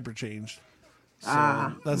diaper changed. So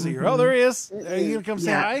Ah, that's it. Oh, there he is. Are you gonna come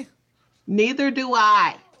say Yeah. hi? Neither do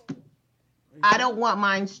I. I don't want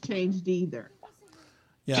mine changed either.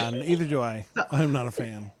 Yeah, neither do I. So- I'm not a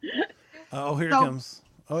fan. Oh, here it So- comes.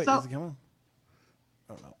 Oh, wait, so- is it coming?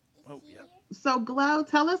 Oh no. Oh yeah. So, Glow,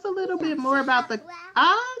 tell us a little bit more about the.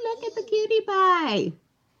 Oh, look at the cutie pie.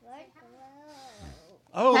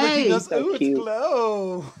 Oh, look, Hey. he does. So Ooh, it's cute.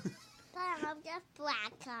 glow. I'm just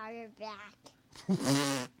black on your back.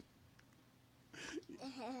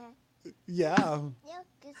 Yeah. Look,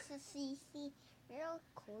 it's a CC. Real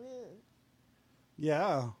cool.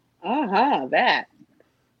 Yeah. that.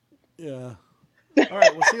 Yeah. All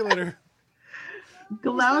right. We'll see you later.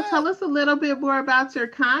 Glow, tell us a little bit more about your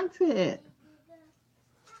content.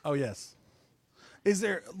 Oh yes. Is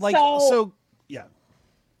there like So- Yeah.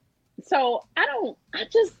 So I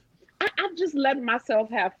just let myself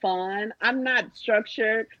have fun. I'm not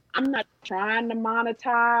structured. I'm not trying to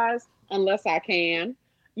monetize unless I can.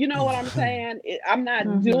 You know what I'm saying? I'm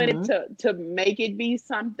not doing it to make it be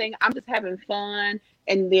something. I'm just having fun.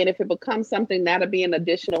 And then if it becomes something, that'll be an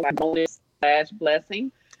additional like bonus /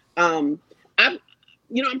 blessing. I'm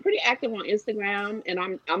pretty active on Instagram, and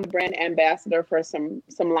I'm the brand ambassador for some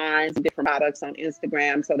lines and different products on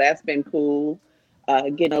Instagram. So that's been cool.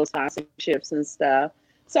 Getting those sponsorships and stuff.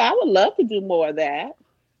 So I would love to do more of that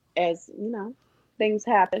as, things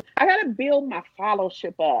happen. I got to build my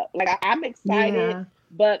followership up. Like I'm excited, Yeah.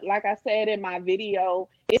 but like I said in my video,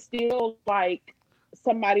 it's still like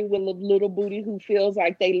somebody with a little booty who feels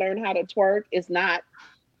like they learn how to twerk. It's not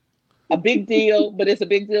a big deal, but it's a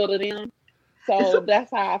big deal to them. So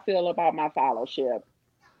that's how I feel about my followership.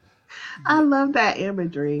 I love that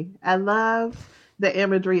imagery. I love the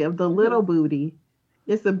imagery of the little booty.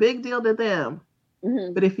 It's a big deal to them.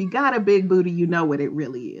 Mhm. But if you got a big booty, you know what it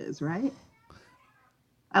really is, right?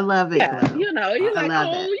 I love it. Yeah, Glow. you're I like, love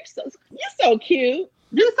oh, it. you're so cute.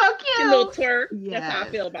 You're so Your little cute. twerk. That's how I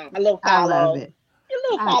Yes. feel about my little I follow. love it. Your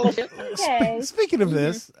little I- followership. Okay. Speaking of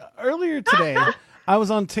this, earlier today, I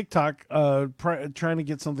was on TikTok trying to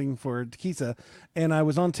get something for Takisa, and I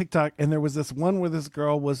was on TikTok, and there was this one where this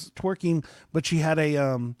girl was twerking, but she had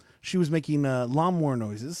she was making lawnmower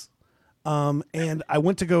noises. And I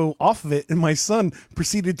went to go off of it, and my son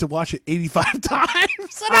proceeded to watch it 85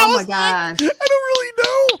 times. And I Oh my was like, gosh. I don't really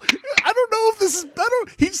know. I don't know if this is.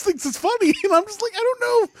 He just thinks it's funny, and I'm just like, I don't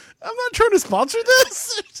know. I'm not trying to sponsor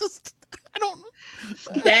this. It's just, I don't.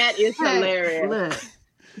 That is Hey, hilarious. look.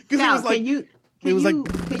 Because Now, it was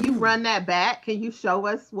like, can you run that back? Can you show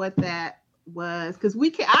us what that was? Because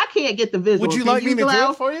I can't get the visual. would you Can like me to do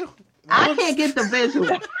Glow? it for you? I can't get the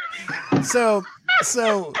visual. So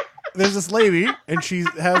there's this lady, and she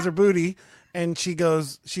has her booty, and she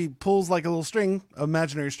pulls like a little string,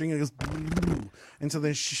 imaginary string, and it goes, and so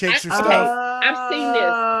then she shakes her Okay. stuff. I've seen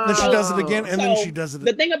this. Then she does it again, and then So, she does it.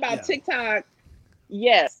 The thing about yeah. TikTok,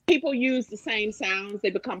 yes, people use the same sounds. They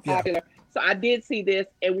become Yeah. popular. So I did see this,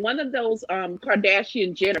 and one of those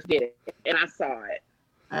Kardashian Jenners did it, and I saw it.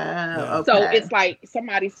 Okay. So it's like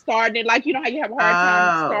somebody starting it, like you know how you have a hard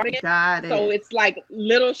time starting it. Got it. So it's like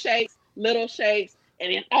little shakes,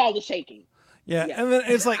 and then all the shaking. Yeah, Yeah. and then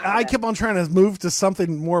it's like I kept on trying to move to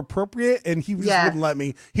something more appropriate, and he just Yes. wouldn't let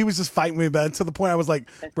me. He was just fighting me about it to the point I was like,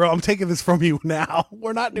 "Bro, I'm taking this from you now.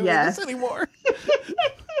 We're not doing Yes. this anymore."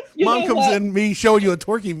 You Mom know comes what? in, me showing you a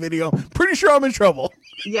twerking video. Pretty sure I'm in trouble.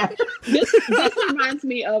 Yeah. This reminds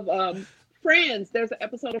me of Friends. There's an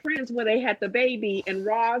episode of Friends where they had the baby, and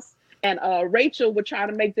Ross and Rachel were trying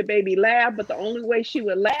to make the baby laugh, but the only way she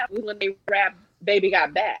would laugh was when they rapped "Baby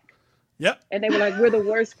Got Back." Yep. And they were like, "We're the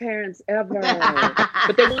worst parents ever,"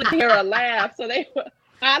 but they wanted to hear her laugh, so they were.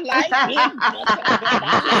 I like it.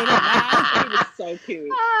 It was so cute.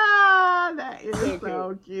 Ah, that is So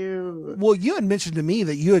so cute. Well, you had mentioned to me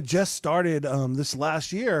that you had just started this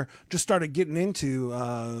last year, just started getting into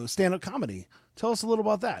stand-up comedy. Tell us a little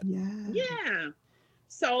about that. Yeah. Yeah.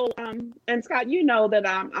 So, and Scott, you know that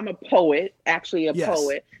I'm a poet, actually a Yes.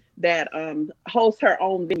 poet that hosts her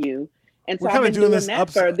own venue, and so We're I've kinda been doing doing this that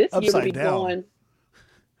for this year. We'll upside be down. going.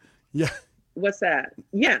 Yeah. What's that?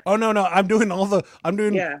 Yeah. Oh no, I'm doing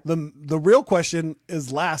Yeah. the real question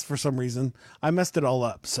is last for some reason. I messed it all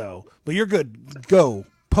up. So, but you're good. Go,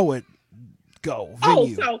 poet. Go. Oh,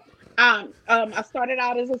 Venue. so I started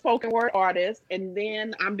out as a spoken word artist, and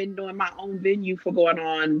then I've been doing my own venue for going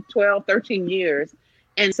on 12, 13 years.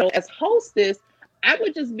 And so as hostess, I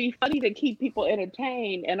would just be funny to keep people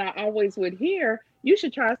entertained. And I always would hear, you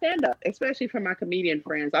should try stand up, especially for my comedian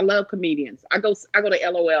friends. I love comedians. I go to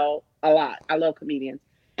LOL a lot. I love comedians.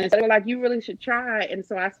 And so they were like, you really should try. And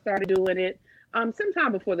so I started doing it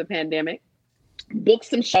sometime before the pandemic, booked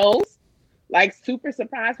some shows, like super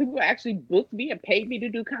surprised. People actually booked me and paid me to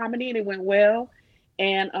do comedy, and it went well.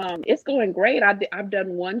 And it's going great. I've done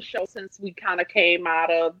one show since we kind of came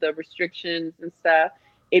out of the restrictions and stuff.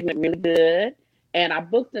 It went really good. And I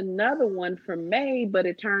booked another one for May, but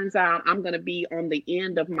it turns out I'm going to be on the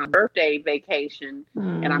end of my birthday vacation,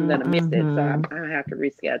 and I'm going to miss it. So I have to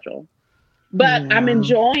reschedule. But I'm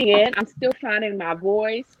enjoying it. I'm still finding my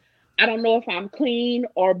voice. I don't know if I'm clean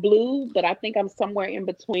or blue, but I think I'm somewhere in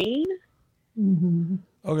between.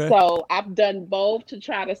 Okay. So I've done both to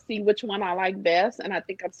try to see which one I like best, and I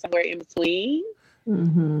think I'm somewhere in between.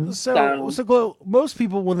 So Glo, most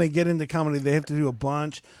people when they get into comedy, they have to do a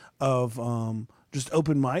bunch of just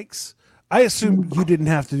open mics. I assume you didn't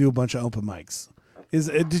have to do a bunch of open mics.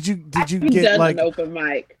 Did you get done like an open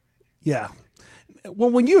mic? Yeah. Well,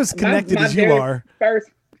 when you as connected my as you very are, first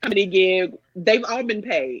comedy gig, they've all been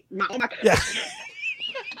paid. yeah.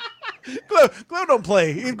 Glo don't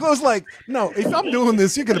play. Glo's like, no, if I'm doing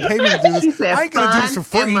this, you're gonna pay me to do this. She said I ain't gonna do this for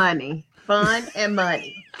free. And money. Fun and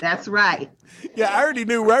money. That's right. Yeah, I already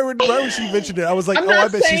knew right when she mentioned it. I was like, I'm I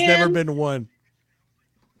not bet she's never saying- been to one.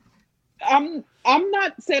 I'm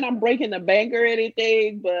not saying I'm breaking the bank or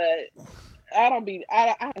anything, but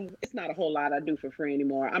it's not a whole lot I do for free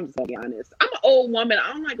anymore. I'm just gonna be honest. I'm an old woman.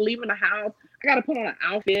 I don't like leaving the house. I gotta put on an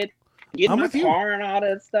outfit, get in I'm my with you. car and all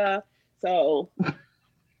that stuff. So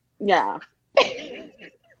yeah.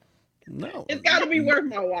 No. It's gotta be worth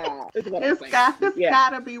my while. Is what I'm It's saying.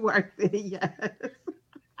 gotta be worth it. Yes.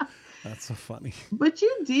 That's so funny. But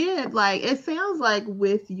you did, like, it sounds like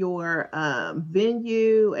with your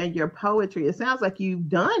venue and your poetry, it sounds like you've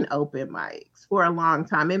done open mics for a long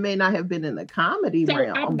time. It may not have been in the comedy So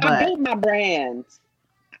realm, I but built my brand.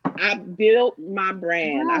 I built my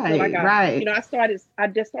brand. I feel like Right. I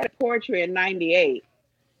just started poetry in '98.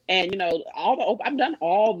 And I've done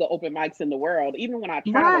all the open mics in the world. Even when I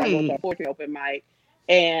travel, I go to a poetry open mic.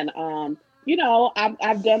 And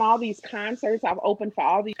I've done all these concerts. I've opened for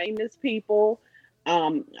all these famous people.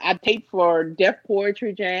 I taped for Def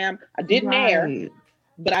Poetry Jam. I didn't air,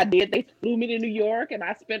 but I did. They flew me to New York, and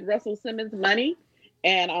I spent Russell Simmons' money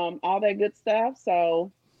and all that good stuff.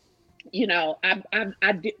 So,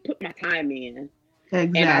 I did put my time in,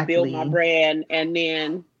 exactly. and I built my brand, and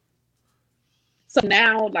then. So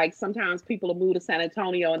now, like, sometimes people will move to San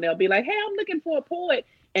Antonio and they'll be like, hey, I'm looking for a poet.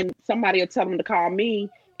 And somebody will tell them to call me.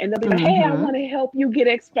 And they'll be like, hey, I want to help you get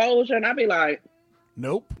exposure. And I'll be like,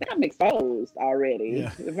 nope. I'm exposed already.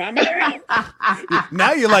 Yeah. If I'm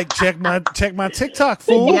Now you're like, check my TikTok,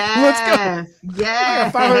 fool. Yes. Let's go.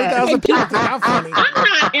 Yes. 500,000 people think I'm funny.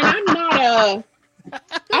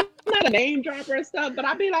 I'm not a name dropper and stuff, but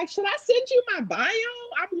I'll be like, should I send you my bio?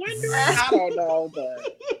 I'm wondering. I don't know,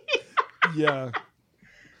 but... Yeah.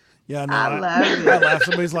 Yeah, no, I love it. I laugh.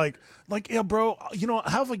 Somebody's like, yeah, bro,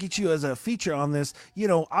 how if I get you as a feature on this?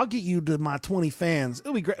 I'll get you to my 20 fans.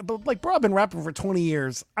 It'll be great. But like, bro, I've been rapping for 20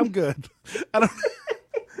 years. I'm good. I don't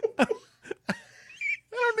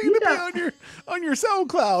need to be on your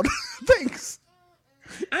SoundCloud. Thanks.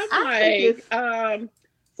 I'm like,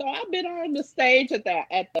 so I've been on the stage at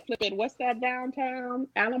the flipping, what's that downtown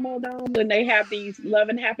Alamo Dome, when they have these love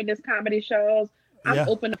and happiness comedy shows. I've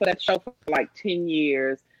opened for that show for like 10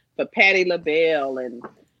 years for Patti LaBelle and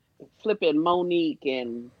flipping Monique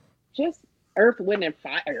and just Earth, Wind and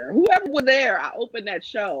Fire. Whoever was there, I opened that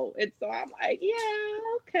show. And so I'm like, yeah,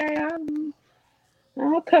 okay.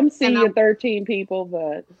 I'll come see you 13 people,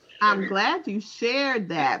 but I'm glad you shared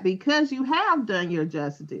that because you have done your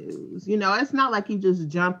just dues. It's not like you just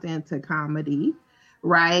jumped into comedy,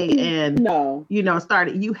 right? And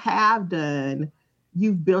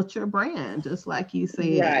you've built your brand, just like you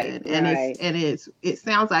said. It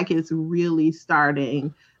sounds like it's really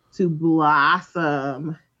starting to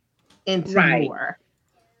blossom into more.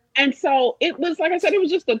 And so it was, like I said, it was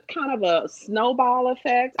just a kind of a snowball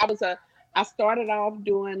effect. I started off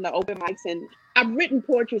doing the open mics, and I've written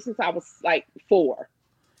poetry since I was like 4.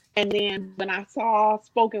 And then when I saw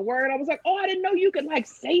spoken word, I was like, oh, I didn't know you could like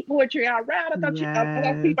say poetry out loud. I thought I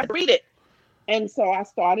thought people could read it. And so I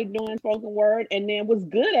started doing spoken word and then was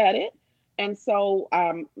good at it. And so,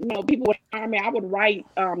 people would hire me. I would write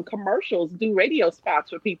commercials, do radio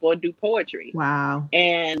spots for people and do poetry. Wow.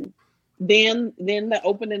 And then the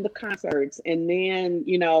opening the concerts, and then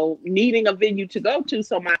needing a venue to go to.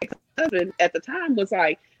 So my husband at the time was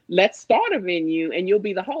like, let's start a venue and you'll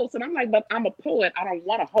be the host. And I'm like, but I'm a poet, I don't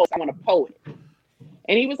want a host, I want a poet.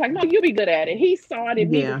 And he was like, no, you'll be good at it. He saw it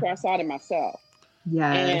in me before I saw it in myself.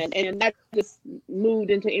 Yes. And that just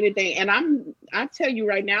moved into anything. And I tell you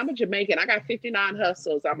right now, I'm a Jamaican. I got 59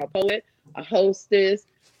 hustles. I'm a poet, a hostess,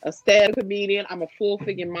 a stand-up comedian. I'm a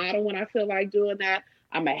full-figure model when I feel like doing that.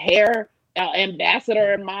 I'm a hair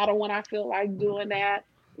ambassador and model when I feel like doing that.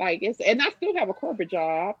 And I still have a corporate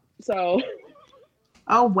job. So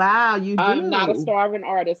oh wow, you do. I'm not a starving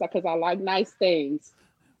artist because I like nice things.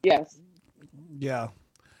 Yes. Yeah.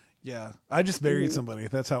 Yeah. I just married somebody.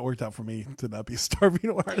 That's how it worked out for me to not be a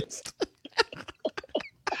starving artist.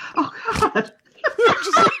 Oh God.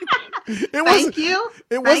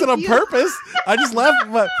 It wasn't on purpose. I just laughed.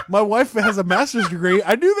 My wife has a master's degree.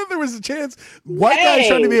 I knew that there was a chance. White guy's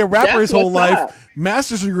trying to be a rapper his whole life.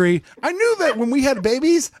 Master's degree. I knew that when we had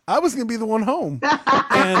babies, I was going to be the one home.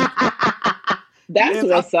 And that's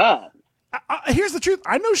what's up. Here's the truth.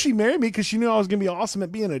 I know she married me because she knew I was going to be awesome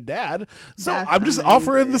at being a dad. So That's I'm just amazing.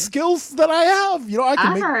 offering the skills that I have. I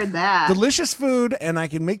can make heard that. delicious food, and I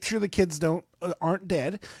can make sure the kids aren't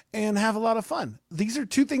dead, and have a lot of fun. These are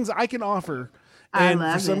two things I can offer. And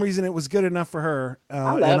for some reason, it was good enough for her.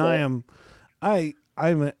 I'm a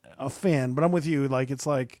fan, but I'm with you.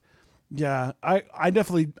 Yeah, I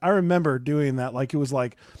remember doing that. It was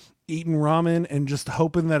like eating ramen and just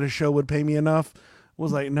hoping that a show would pay me enough.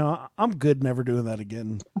 Was like, no, I'm good never doing that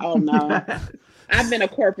again. Oh, no. I've been a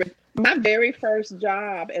corporate. My very first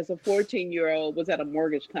job as a 14-year-old was at a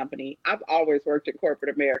mortgage company. I've always worked in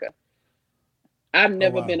corporate America. I've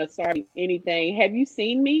never been a starving anything. Have you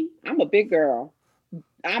seen me? I'm a big girl.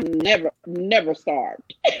 I'm never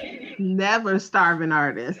starved. Never starving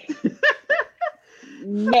artist.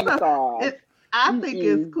 Never starved. I think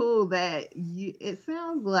it's cool that it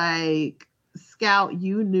sounds like Scout,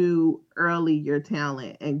 you knew early your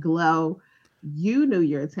talent, and Glow, you knew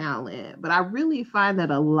your talent. But I really find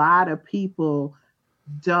that a lot of people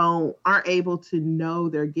aren't able to know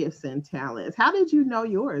their gifts and talents. How did you know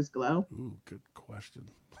yours, Glow? Ooh, good question.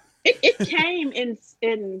 It came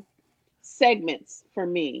in segments for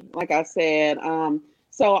me. Like I said,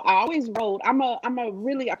 so I always wrote. I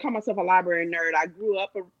call myself a library nerd. I grew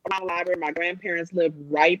up around a library. My grandparents lived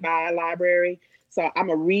right by a library. So I'm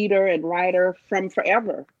a reader and writer from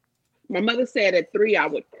forever. My mother said at 3 I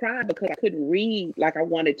would cry because I couldn't read like I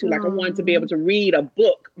wanted to. Like I wanted to be able to read a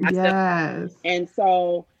book myself. Yes. And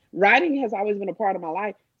so writing has always been a part of my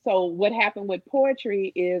life. So what happened with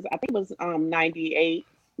poetry is, I think it was 98.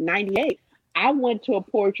 I went to a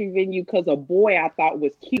poetry venue because a boy I thought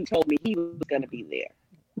was cute told me he was going to be there.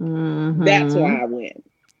 Mm-hmm. That's why I went.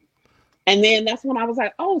 And then that's when I was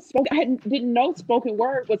like, oh, I didn't know spoken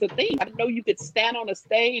word was a thing. I didn't know you could stand on a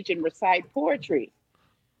stage and recite poetry.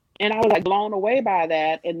 And I was like blown away by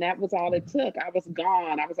that. And that was all it took. I was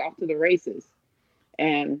gone. I was off to the races.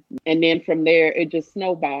 And then from there, it just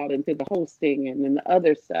snowballed into the hosting and then the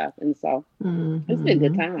other stuff. And so it's been a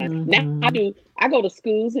good time. Now I go to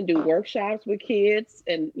schools and do workshops with kids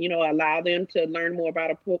and, allow them to learn more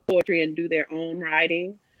about poetry and do their own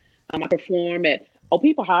writing. I perform at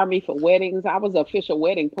people hire me for weddings. I was an official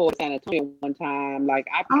wedding poet in San Antonio one time. I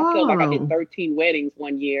felt like I did 13 weddings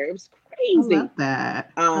one year. It was crazy. I love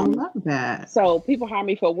that. I love that. So people hire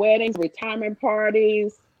me for weddings, retirement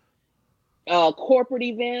parties, corporate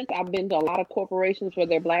events. I've been to a lot of corporations for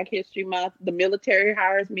their Black History Month. The military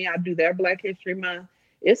hires me. I do their Black History Month.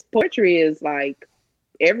 Poetry is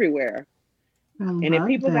everywhere. And if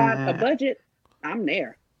people got a budget, I'm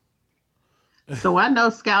there. So I know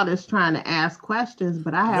Scout is trying to ask questions,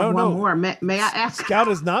 but I have one more. May I ask? Scout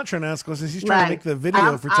is not trying to ask questions. He's trying to make the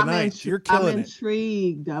video for tonight. You're killing it.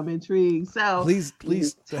 I'm intrigued. So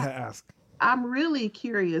please ask. I'm really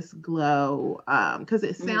curious, Glow, because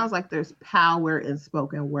it sounds like there's power in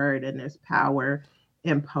spoken word and there's power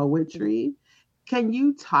in poetry. Can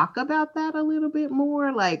you talk about that a little bit more?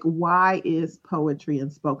 Why is poetry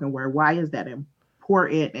and spoken word? Why is that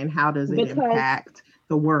important, and how does it impact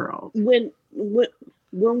the world? When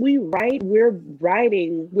we write, we're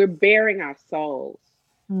bearing our souls.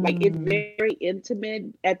 It's very intimate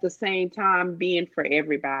at the same time being for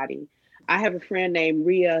everybody. I have a friend named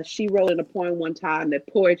Rhea. She wrote in a poem one time that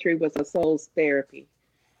poetry was a soul's therapy.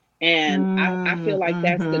 And I feel like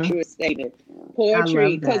that's the truest statement.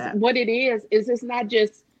 Poetry, because what it is it's not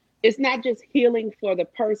just healing for the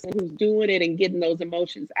person who's doing it and getting those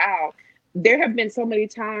emotions out. There have been so many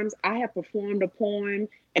times I have performed a poem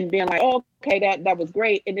and been like, oh, okay, that was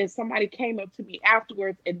great. And then somebody came up to me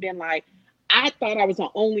afterwards and been like, I thought I was the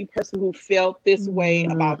only person who felt this way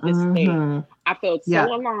about this thing. Mm-hmm. I felt so Yeah.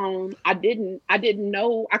 alone. I didn't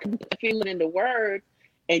know I could put the feeling into words.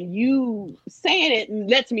 And you saying it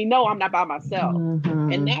lets me know I'm not by myself. And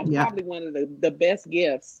Mm-hmm. that's Yeah. probably one of the best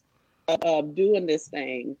gifts of doing this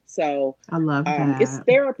thing. So I love it's that.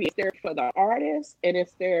 therapy. It's therapy for the artist and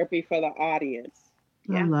it's therapy for the audience.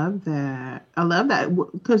 I Yeah. love that. I love that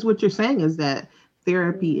because what you're saying is that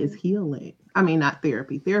therapy is Mhm. healing. I mean, not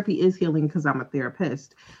therapy. Therapy is healing because I'm a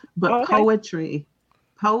therapist, but Oh, okay.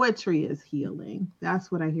 poetry is healing.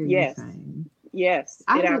 That's what I hear you Yes. saying. Yes.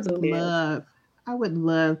 I It would absolutely is. love, I would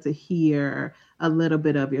love to hear a little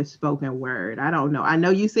bit of your spoken word. I don't know. I know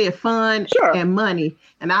you said fun Sure. and money,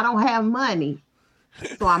 and I don't have money.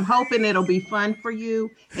 So I'm hoping it'll be fun for you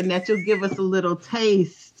and that you'll give us a little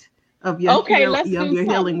taste of your Okay, let's do healing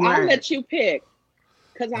something. I'll word. let you pick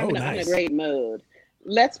because Oh, I'm in a nice. great mood.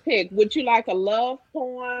 Let's pick. Would you like a love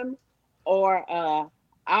poem or a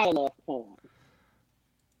out of love poem?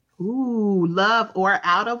 Ooh, love or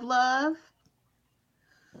out of love?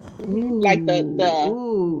 Like the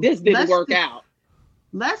Ooh. this didn't work out.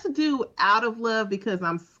 Let's do out of love because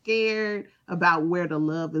I'm scared about where the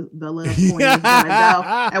love point is gonna go.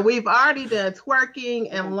 And we've already done twerking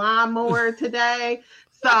and lawnmower today.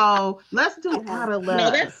 So let's do out of No,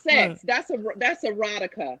 love. that's sex. That's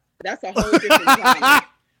erotica. That's a whole different genre.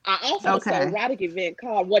 I also saw an Okay. erotic event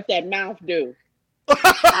called "What That Mouth Do."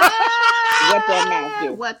 Ah, What that mouth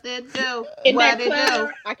do? what it do? Isn't What that it do?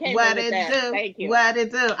 clever? I came up What with it that. do? Thank you. What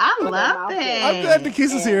it do? I What that love mouth do? I'm glad that.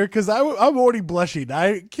 Nikisa's And here because I'm already blushing.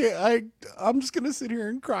 I can't. I'm just gonna sit here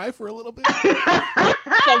and cry for a little bit.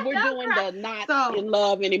 so we're doing the not So, in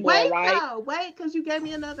love anymore, wait, right? no, wait, because you gave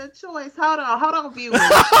me another choice. Hold on, viewers.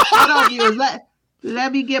 Hold on, viewers.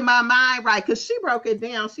 Let me get my mind right because she broke it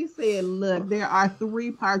down. She said, look, there are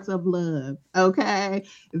 3 parts of love. Okay.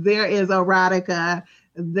 There is erotica,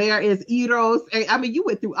 there is eros. I mean, you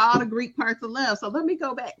went through all the Greek parts of love. So let me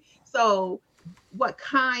go back. So, what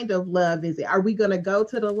kind of love is it? Are we going to go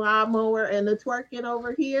to the lawnmower and the twerking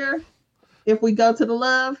over here? If we go to the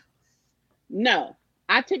love? No.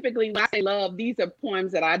 I typically, when I say love, these are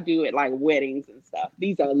poems that I do at like weddings and stuff.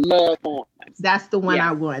 These are love poems. That's the one Yeah.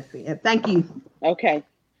 I want. Thank you. Okay.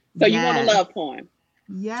 So you want a Yes. love poem?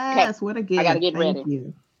 Yes. What a gift. I got to get Thank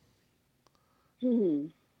ready.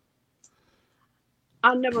 you.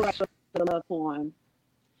 I'll never write a love poem.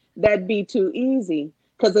 That'd be too easy.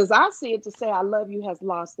 Because as I see it, to say I love you has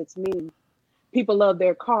lost its meaning. People love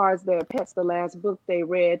their cars, their pets, the last book they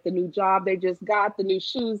read, the new job they just got, the new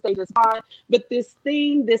shoes they just bought. But this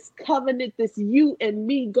thing, this covenant, this you and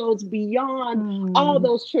me goes beyond all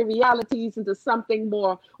those trivialities into something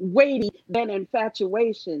more weighty than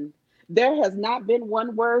infatuation. There has not been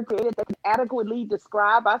one word created that can adequately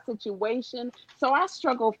describe our situation. So I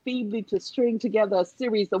struggle feebly to string together a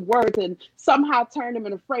series of words and somehow turn them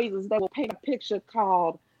into phrases that will paint a picture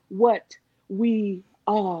called What We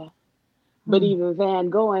Are. But even Van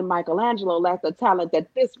Gogh and Michelangelo lack the talent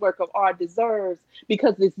that this work of art deserves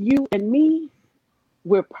because it's you and me,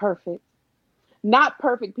 we're perfect. Not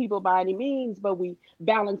perfect people by any means, but we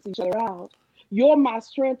balance each other out. You're my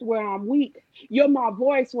strength where I'm weak. You're my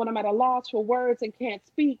voice when I'm at a loss for words and can't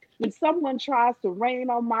speak. When someone tries to rain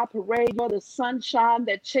on my parade, you're the sunshine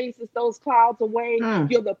that chases those clouds away.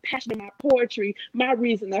 You're the passion of my poetry, my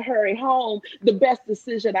reason to hurry home, the best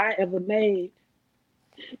decision I ever made.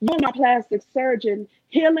 You're my plastic surgeon,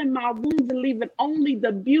 healing my wounds and leaving only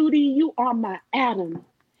the beauty. You are my Adam.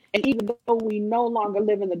 And even though we no longer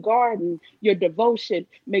live in the garden, your devotion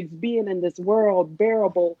makes being in this world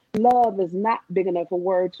bearable. Love is not big enough a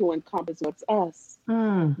word to encompass what's us.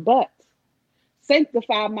 But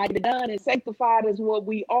sanctified might be done, and sanctified is what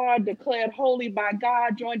we are, declared holy by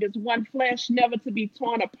God, joined as one flesh, never to be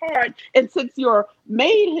torn apart. And since you're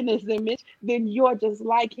made in his image, then you're just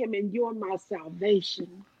like him and you're my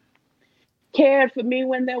salvation. Cared for me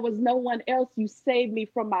when there was no one else. You saved me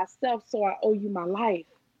from myself, so I owe you my life.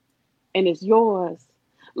 And it's yours.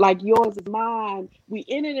 Like yours is mine. We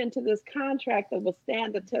entered into this contract that will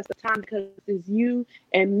stand the test of time because it's you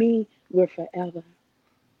and me. We're forever.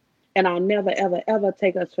 And I'll never, ever, ever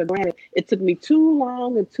take us for granted. It took me too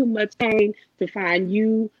long and too much pain to find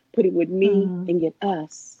you, put it with me, and get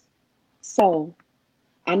us. So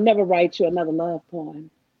I'll never write you another love poem.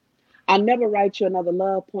 I'll never write you another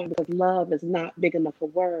love poem because love is not big enough a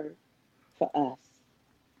word for us.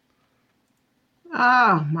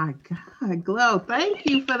 Oh my God, Glow. Thank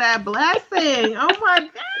you for that blessing. Oh my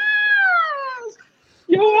gosh.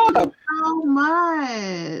 You're welcome. So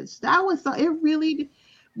much. That was so, it really,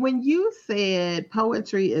 when you said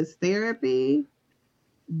poetry is therapy,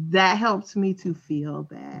 that helps me to feel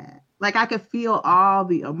that. Like I could feel all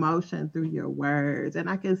the emotion through your words, and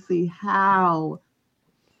I can see how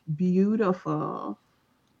beautiful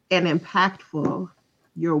and impactful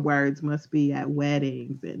your words must be at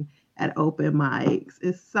weddings and at open mics.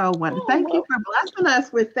 It's so wonderful. Oh, Thank you for blessing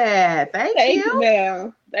us with that. Thank thank you, you.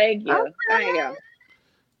 ma'am. Thank you. Okay. Thank you.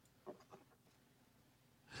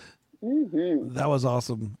 Mm-hmm. That was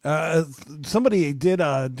awesome. Somebody did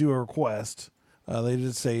do a request. They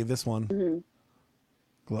did say this one. Mm-hmm.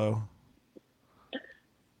 Glow.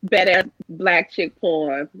 Better black chick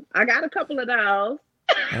poem. I got a couple of those.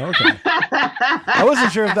 Okay. I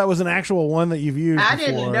wasn't sure if that was an actual one that you've used I before.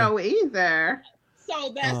 didn't know either.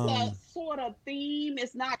 So that's a sort of theme.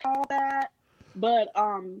 It's not called that, but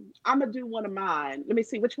I'm gonna do one of mine. Let me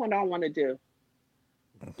see which one I want to do.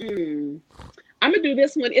 I'm gonna do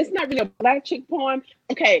this one. It's not really a black chick poem.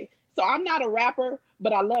 Okay, so I'm not a rapper,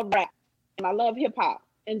 but I love rap and I love hip hop.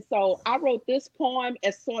 And so I wrote this poem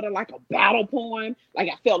as sort of like a battle poem. Like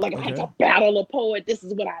I felt like I had to battle a poet. This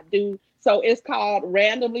is what I do. So it's called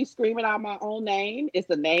Randomly Screaming Out My Own Name. It's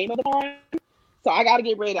the name of the poem. So I got to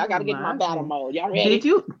get ready. I got to get in my battle mode. Y'all ready? Did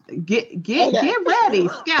you get ready,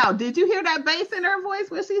 Scout? Did you hear that bass in her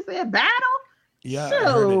voice when she said battle? Yeah.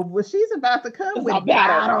 So well, she's about to come with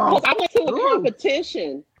battle. I went to a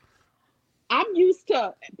competition. I'm used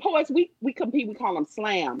to poets. We compete. We call them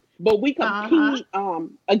slam, but we compete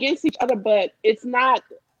against each other. But it's not.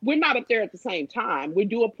 We're not up there at the same time. We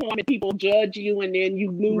do a poem and people judge you, and then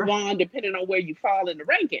you move on depending on where you fall in the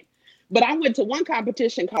ranking. But I went to one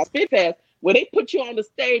competition called Spitfest where they put you on the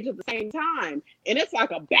stage at the same time, and it's like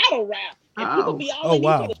a battle rap, and people be all in each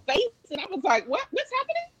other's face, and I was like, "What's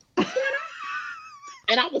happening? What's going on?"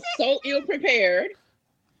 And I was so ill prepared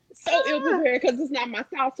because it's not my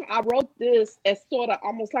style. So I wrote this as sort of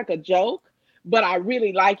almost like a joke, but I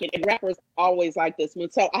really like it. And rappers always like this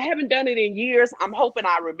one. So I haven't done it in years. I'm hoping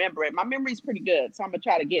I remember it. My memory's pretty good, so I'm gonna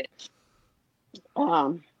try to get it.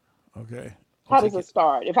 Okay. How does it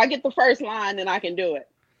start? If I get the first line, then I can do it.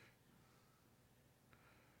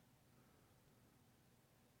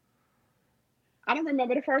 I don't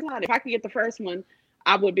remember the first line. If I could get the first one,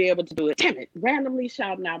 I would be able to do it. Damn it. Randomly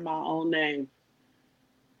shouting out my own name.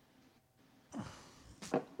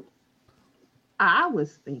 I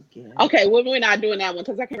was thinking. Okay, well, we're not doing that one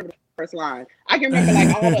because I can't remember the first line. I can remember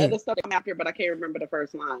like all the other stuff that come after, but I can't remember the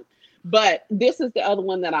first line. But this is the other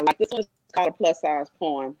one that I like. This one's called a plus size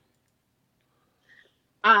poem.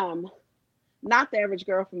 Not the average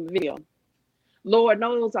girl from the video. Lord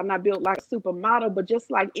knows I'm not built like a supermodel, but just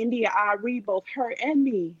like India Arie, both her and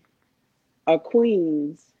me are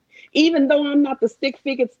queens. Even though I'm not the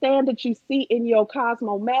stick-figured standard you see in your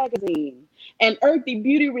Cosmo magazine. And earthy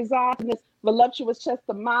beauty resides in this voluptuous chest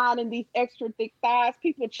of mine and these extra thick thighs.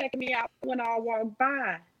 People checking me out when I walk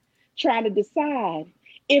by, trying to decide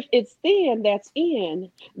if it's thin that's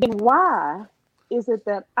in, then why is it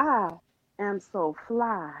that I am so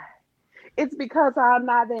fly? It's because I'm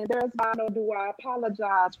neither embarrassed by nor do I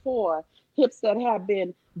apologize for hips that have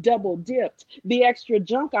been double dipped, the extra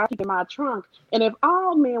junk I keep in my trunk. And if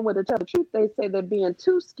all men were to tell the truth, they say that being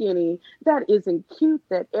too skinny, that isn't cute,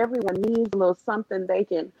 that everyone needs a little something they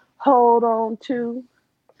can hold on to.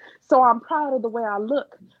 So I'm proud of the way I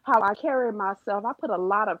look, how I carry myself. I put a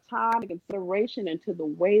lot of time and consideration into the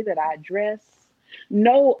way that I dress.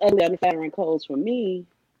 No ugly, unflattering clothes for me.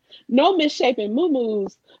 No misshapen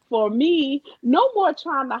moo-moos for me. No more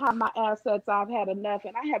trying to hide my assets. I've had enough,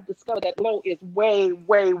 and I have discovered that Glow is way,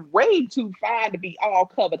 way, way too fine to be all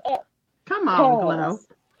covered up. Come on, Glow.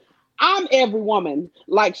 I'm every woman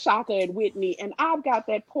like Shaka and Whitney, and I've got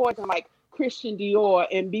that poison like Christian Dior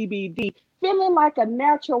and BBD. Feeling like a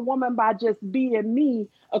natural woman by just being me,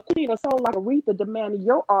 a queen of soul like Aretha demanding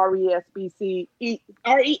your R-E-S-P-E-C-T.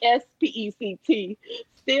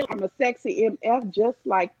 Still, I'm a sexy MF just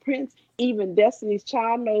like Prince. Even Destiny's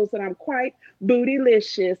Child knows that I'm quite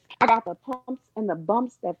bootylicious. I got the pumps and the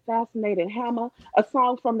bumps that fascinated Hammer. A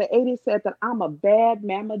song from the 80s said that I'm a bad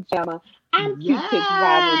mama jamma. I'm cute,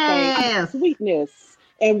 rival thing. I'm sweetness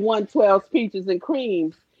and 112 peaches and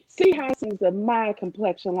cream. See how scenes of my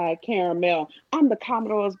complexion like caramel. I'm the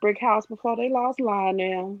Commodore's brick house before they lost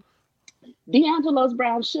Lionel. D'Angelo's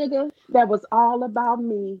brown sugar, that was all about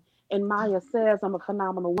me. And Maya says I'm a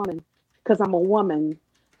phenomenal woman because I'm a woman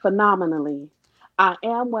phenomenally. I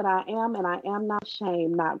am what I am, and I am not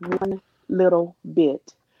ashamed, not one little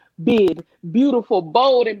bit. Big, beautiful,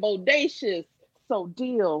 bold, and bodacious. So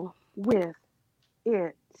deal with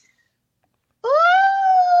it.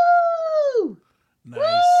 Ooh! Nice.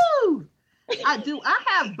 Woo! I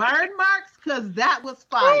have burn marks? Because that was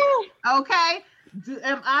fire. Okay?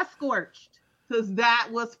 Am I scorched? Because that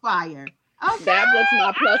was fire. That was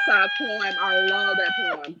my Okay. plus size poem. I love that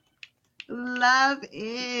poem. Love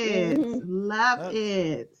it. Hmm. Love Uh,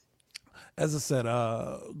 it. as I said,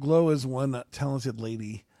 Glow is one talented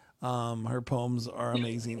lady. Her poems are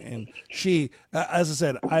amazing, and she, as I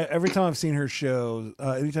said, every time I've seen her show,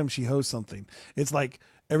 anytime she hosts something, it's like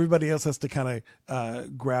everybody else has to kind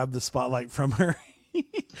of grab the spotlight from her,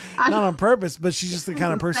 I not know on purpose, but she's just the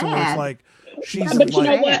kind of it's person where it's sad. like she's That But you is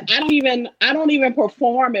know like, what? sad. I don't even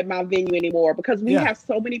perform at my venue anymore because we yeah, have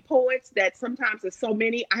so many poets that sometimes there's so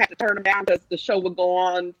many I have to turn them down because the show would go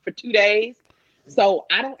on for 2 days. So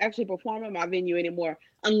I don't actually perform at my venue anymore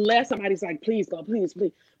unless somebody's like, please go, please,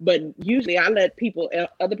 please. But usually I let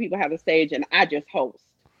other people have the stage and I just host.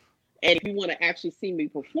 And if you want to actually see me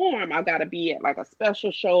perform, I've got to be at like a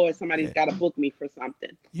special show or somebody's yeah. got to book me for something.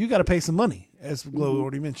 You got to pay some money, as Glow Hmm.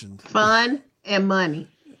 already mentioned. Fun and money.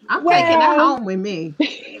 I'm taking that Well, home with me.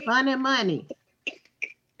 Fun and money.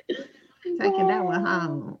 Taking that one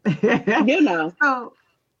well, home. you know. So,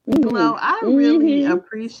 Hmm. Glow, I really Hmm.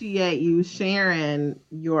 appreciate you sharing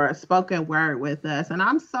your spoken word with us. And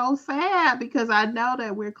I'm so sad because I know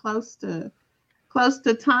that we're close to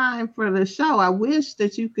time for the show. I wish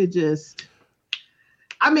that you could just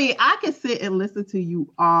I mean, I could sit and listen to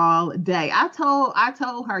you all day. I told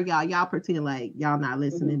her, y'all pretend like y'all not Hmm.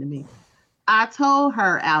 listening to me. I told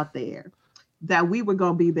her out there that we were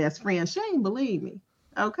gonna be best friends. She ain't believe me.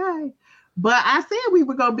 Okay. But I said we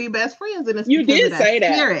were gonna be best friends, and it's You because of did that say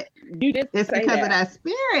that. spirit. You did It's say because of that. that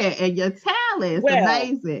spirit and your talent. It's Well,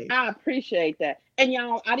 amazing. I appreciate that. And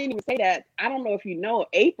y'all, I didn't even say that. I don't know if you know,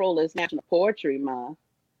 April is National Poetry Month.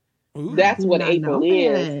 I Ooh, That's did what not April know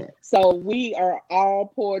is. that. So we are all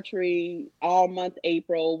poetry all month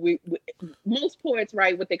April. We most poets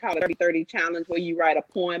write what they call a 30-30 challenge where you write a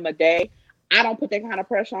poem a day. I don't put that kind of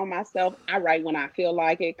pressure on myself. I write when I feel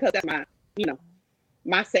like it because that's you know,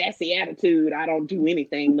 my sassy attitude. I don't do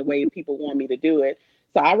anything the way people want me to do it.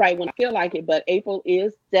 So I write when I feel like it. But April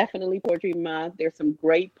is definitely Poetry Month. There's some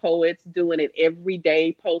great poets doing it every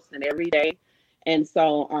day, posting every day. And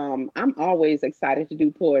so I'm always excited to do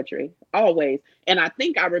poetry, always. And I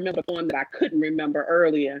think I remember a poem that I couldn't remember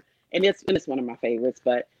earlier, and it's one of my favorites.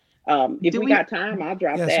 But if Do we we got time, I'll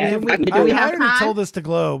drop yes, we that. do have. I we can do do we it. I have already time? told this to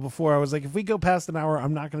Glow before. I was like, if we go past an hour,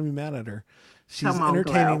 I'm not going to be mad at her. She's Come on,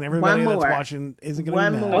 entertaining. Glow. Everybody One that's more. watching isn't going to be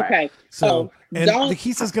One mad. more. Okay. So, Oh, and don't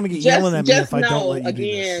Lakeisha's going to get yelling just at me if just I don't know let you do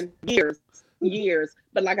this. again, years.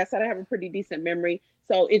 But like I said, I have a pretty decent memory,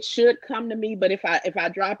 so it should come to me. But if I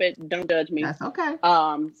drop it, don't judge me. That's okay.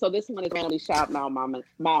 So this one is randomly shouting out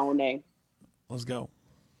my own name. Let's go.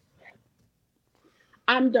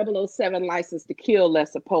 I'm 007 licensed to kill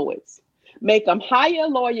lesser poets. Make them hire a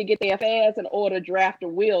lawyer, get their affairs in order, draft a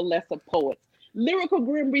will, lesser poets. Lyrical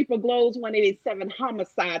Grim Reaper glows 187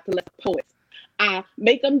 homicide to lesser poets. I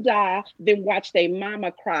make them die, then watch their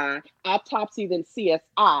mama cry. Autopsy, then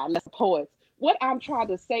CSI, lesser poets. What I'm trying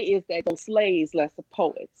to say is that those slaves, lesser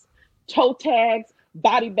poets. Toe tags,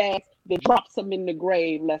 body bags, then drops them in the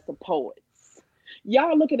grave, lesser poets.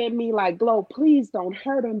 Y'all looking at me like, Glow, please don't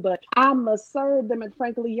hurt them, but I must serve them. And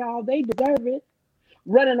frankly, y'all, they deserve it.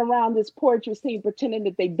 Running around this poetry scene pretending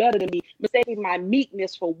that they better than me, mistaking my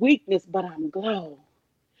meekness for weakness, but I'm Glow.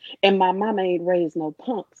 And my mama ain't raised no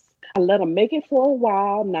punks. I let them make it for a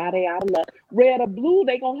while. Now they out of luck. Red or blue,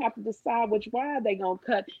 they gonna have to decide which wire they gonna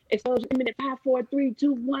cut. Explosion imminent. 5, 4, 3,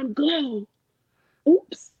 2, 1. Glow.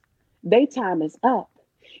 Oops. Their time is up.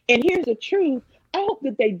 And here's the truth. I hope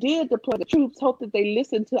that they did deploy the troops. Hope that they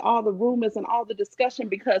listened to all the rumors and all the discussion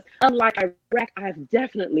because, unlike Iraq, I've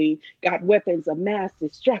definitely got weapons of mass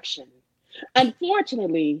destruction.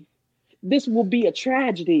 Unfortunately, this will be a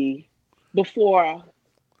tragedy before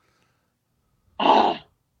ah,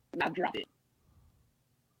 not drop it.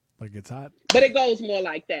 Like it's hot. But it goes more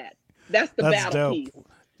like that. That's the That's battle dope. piece.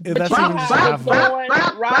 Yeah, But that's you know even Bop, just a how bop, it's half bar. bop, going,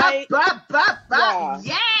 bop, bop, right? bop, bop, bop.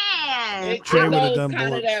 Yeah. Yes. Trey It would have goes done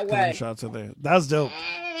kind of bullets that for them way. shots of there. That's dope.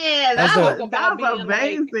 Yeah, That's I dope. talk that about was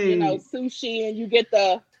being like, amazing. sushi and you get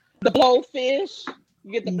the blowfish.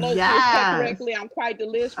 You get the blowfish cut Yes. correctly. I'm quite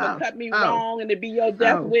delish, but Oh, cut me oh, wrong and it be your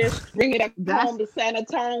death oh. wish. Bring it back That's home to San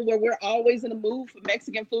Antonio where we're always in the mood for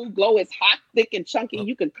Mexican food. Glow is hot, thick, and chunky. Oh,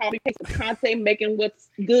 You can copy paste the content, making what's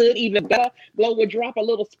good even better. Glow will drop a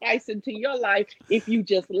little spice into your life if you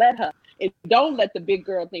just let her. And don't let the big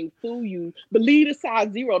girl thing fool you. Believe the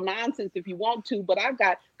size zero nonsense if you want to, but I've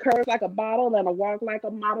got curves like a bottle and a walk like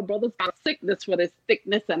a model. Brothers got a sickness for this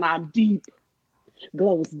thickness, and I'm deep.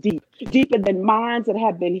 Glows deep, deeper than minds that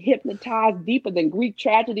have been hypnotized, deeper than Greek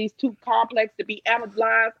tragedies, too complex to be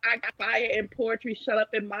analyzed. I got fire and poetry shut up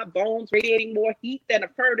in my bones, radiating more heat than a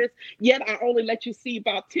furnace. Yet I only let you see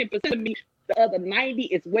about 10% of me. The other 90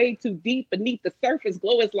 is way too deep beneath the surface.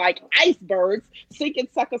 Glow is like icebergs. Sinking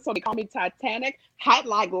sucker, so they call me Titanic. Hot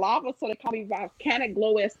like lava, so they call me volcanic.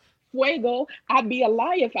 Glow is fuego. I'd be a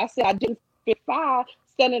liar if I said I didn't spit fire.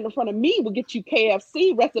 Standing in front of me will get you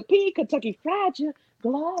KFC recipe, Kentucky Fried You.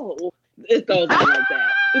 Glow. It goes on like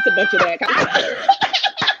that. It's a bunch of that.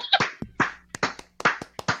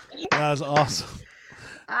 That was awesome.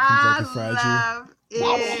 I Kentucky Fried You.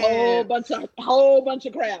 love A whole bunch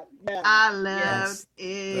of crap. Yeah. I love That's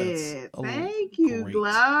it. a Thank you, great.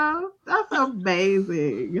 Glow. That's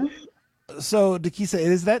amazing. So, Dakisa, it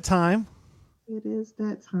is that time. It is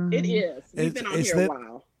that time. It is. We've been on It's here a that-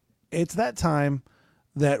 while. It's that time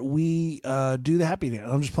that we do the happy dance.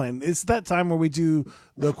 I'm just playing. It's that time where we do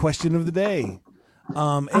the question of the day.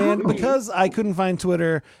 And because I couldn't find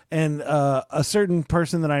Twitter, and a certain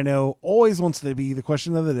person that I know always wants to be the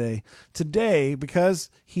question of the day, today, because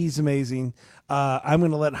he's amazing, I'm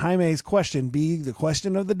going to let Jaime's question be the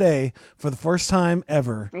question of the day for the first time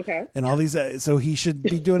ever. Okay. And all these, so he should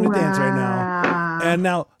be doing a dance right now. And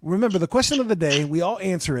now, remember, the question of the day, we all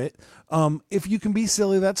answer it. If you can be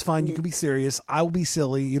silly, that's fine. You can be serious. I will be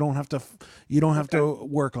silly. You don't have to. You don't have to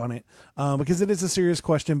work on it because it is a serious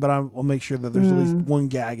question. But I'll make sure that there's at least one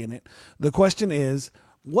gag in it. The question is,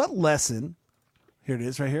 what lesson? Here it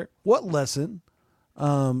is, right here. What lesson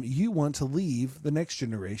you want to leave the next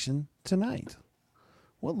generation tonight?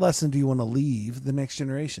 What lesson do you want to leave the next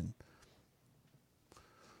generation?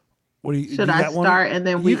 What do you? Should you I got one? start and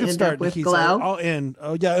then we You can end start up with Nikisa. Glow? I'll end.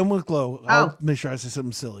 Oh yeah, and with Glow. I'll Oh. make sure I say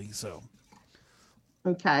something silly. So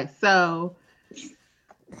Okay, so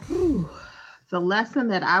the lesson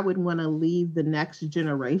that I would want to leave the next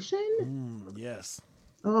generation. yes.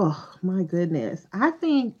 Oh my goodness. I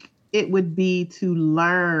think it would be to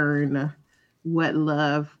learn what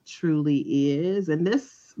love truly is. And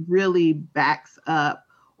this really backs up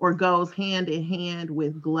or goes hand in hand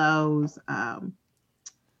with Glow's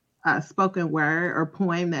spoken word or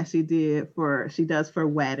poem that she does for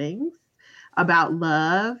weddings about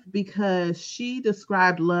love, because she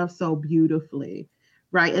described love so beautifully,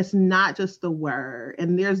 right? It's not just the word.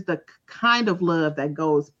 And there's the kind of love that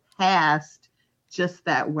goes past just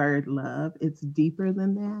that word love. It's deeper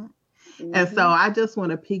than that. And so I just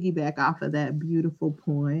want to piggyback off of that beautiful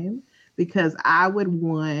poem, because I would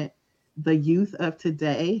want the youth of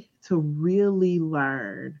today to really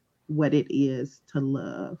learn what it is to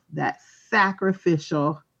love, that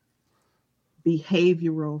sacrificial,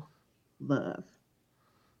 behavioral love.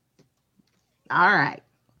 All right.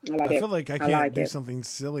 I like I it. feel like I I can't like do it. something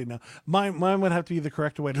silly now. Mine would have to be the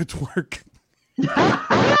correct way to twerk.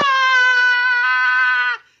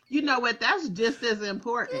 You know what? That's just as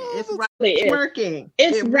important. It's right It is. working.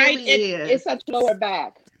 It's It right. really It's such lower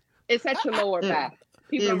back. It's such a lower Yeah. back.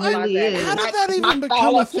 People It don't realize really that. is. How did My- that even my become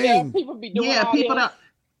fall a up to there, thing? People be doing Yeah, all people this.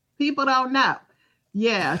 don't know.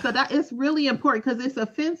 Yeah, so that it's really important because it's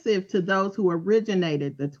offensive to those who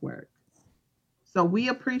originated the twerk. So we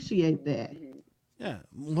appreciate that. Yeah,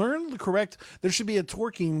 learn the correct. There should be a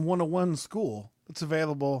twerking 101 school that's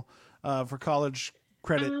available for college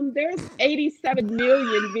credit. There's 87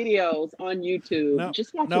 million videos on YouTube. No,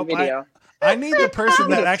 Just watch no, a video. I need the person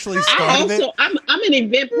that actually started it. I'm an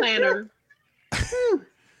event planner.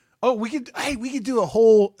 Oh, we could do a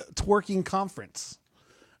whole twerking conference.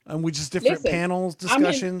 And we just different Listen, panels,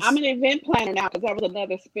 discussions. I'm an event planner now because that was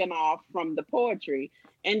another spinoff from the poetry.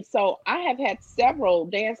 And so I have had several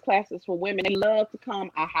dance classes for women. They love to come.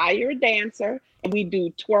 I hire a dancer and we do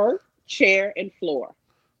twerk, chair, and floor.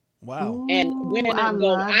 Wow. And women I go,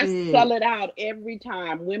 love I it. sell it out every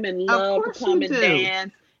time. Women love to course come you and do.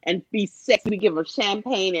 dance and be sexy. We give them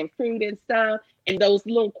champagne and fruit and stuff. And those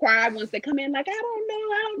little quiet ones that come in like, I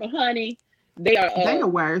don't know, honey. They are They the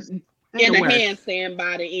worst. They in the a worst. handstand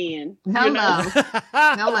by the end. Hello. You know?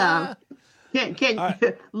 Hello. Can All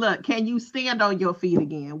right. look? Can you stand on your feet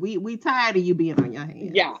again? We tired of you being on your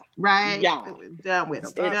hands. Yeah. Right. Yeah. Done with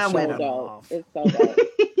them. Stop Done It's with so showing them. off. dope. It's so dope.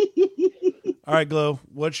 All right, Glow,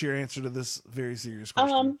 what's your answer to this very serious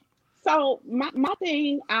question? So my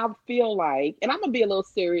thing, I feel like, and I'm gonna be a little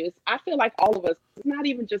serious. I feel like all of us, it's not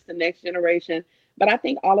even just the next generation, but I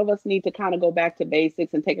think all of us need to kind of go back to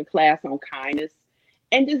basics and take a class on kindness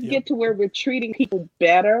and just Yep. get to where we're treating people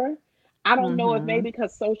better. I don't know if Mhm. maybe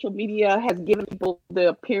because social media has given people the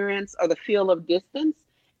appearance or the feel of distance.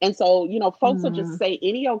 And so, folks will just say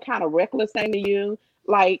any old kind of reckless thing to you,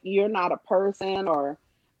 like you're not a person or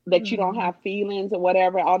that you don't have feelings or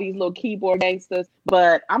whatever, all these little keyboard gangsters.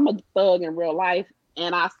 But I'm a thug in real life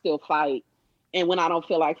and I still fight. And when I don't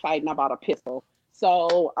feel like fighting, I bought a pistol.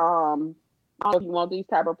 So I don't know if you want these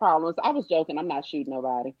type of problems. I was joking. I'm not shooting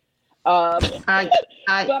nobody. Um, I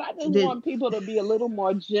but I just did. want people to be a little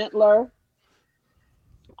more gentler.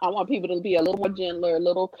 I want people to be a little more gentler, a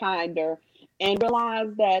little kinder, and realize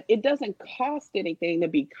that it doesn't cost anything to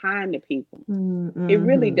be kind to people. It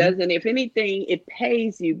really Mm-hmm. doesn't. If anything, it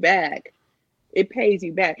pays you back. It pays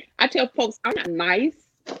you back. I tell folks I'm not nice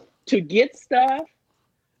to get stuff,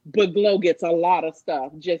 but Glow gets a lot of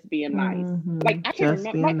stuff just being nice. Mm-hmm. Like I can't Just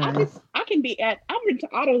remember. being nice. I can be at. I went to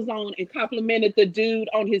AutoZone and complimented the dude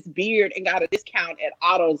on his beard and got a discount at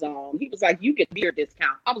AutoZone. He was like, "You get beard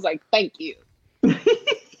discount." I was like, "Thank you.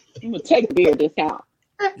 I'm gonna take the beard discount."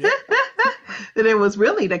 Yep. And it was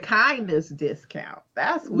really the kindness discount.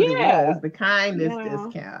 That's what it Yeah, was. The kindness yeah.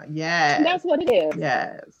 discount. Yes. That's what it is.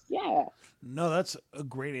 Yes. Yeah. No, that's a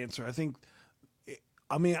great answer. I think.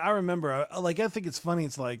 I mean, I remember. I think it's funny.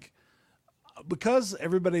 It's like because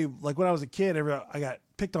everybody, like when I was a kid, I got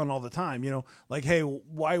picked on all the time. You know, like, hey,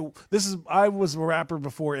 why? I was a rapper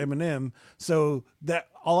before Eminem, so that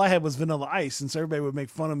all I had was Vanilla Ice, and so everybody would make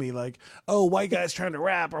fun of me, like, oh, white guys trying to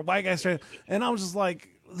rap or white guys trying, and I was just like,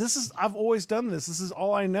 I've always done this. This is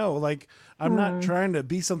all I know. Like, I'm not trying to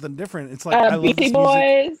be something different. It's like I love Beastie this music.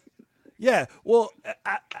 Boys. Yeah. Well,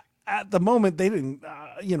 at the moment they didn't,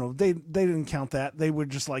 they didn't count that. They were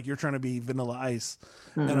just like, you're trying to be Vanilla Ice,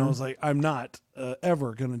 and I was like, I'm not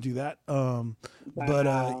ever gonna do that.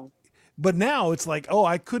 Wow. But now it's like, oh,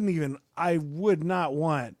 I would not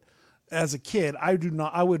want, as a kid, I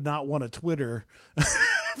would not want a Twitter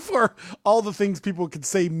for all the things people could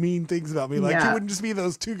say mean things about me. Like it Yeah. wouldn't just be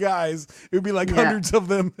those two guys. It would be like Yeah. hundreds of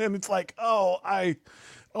them. And it's like, oh, like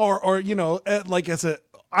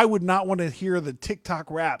I would not want to hear the TikTok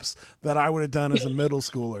raps that I would have done as a middle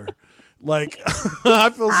schooler. Like, I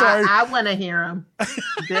feel sorry. I want to hear him.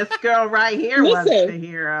 This girl right here wants to Listen,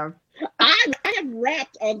 hear him. I have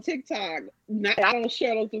rapped on TikTok. I don't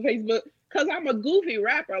share those on Facebook because I'm a goofy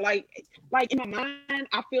rapper. Like in my mind,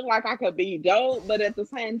 I feel like I could be dope, but at the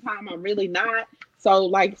same time, I'm really not. So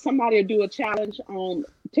like somebody will do a challenge on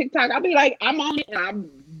TikTok, I'll be like, I'm on it, and I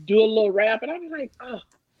do a little rap, and I'll be like, oh,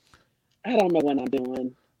 I don't know what I'm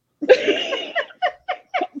doing.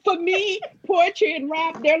 For me, poetry and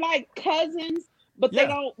rap, they're like cousins, but they Yeah.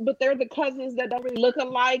 don't. But they're the cousins that don't really look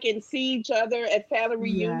alike and see each other at family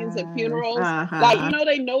reunions and Yes. funerals. Like Uh-huh.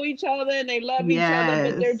 they know each other and they love each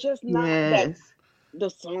other, but they're Yes. just not that Yes. the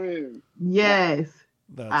same. Yes.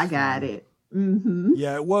 That's I got funny. it. Mm-hmm.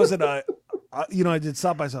 Yeah, it was at I did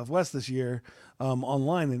South by Southwest this year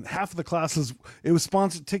online, and half of the classes, it was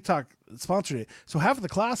sponsored. TikTok sponsored it, so half of the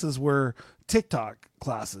classes were TikTok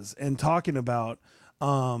classes and talking about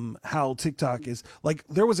how TikTok is like.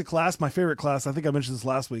 There was a class, my favorite class. I think I mentioned this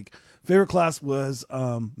last week. Favorite class was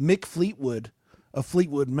Mick Fleetwood of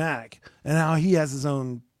Fleetwood Mac, and how he has his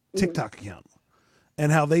own TikTok account,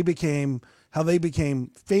 and how they became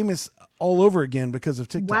famous all over again because of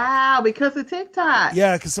TikTok. Wow, because of TikTok.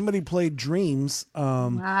 Yeah, because somebody played Dreams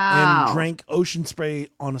and Wow. drank ocean spray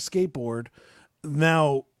on a skateboard.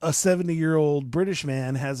 Now a 70-year-old British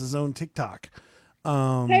man has his own TikTok.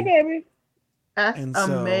 Hey, baby. That's And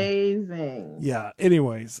so- amazing. Yeah.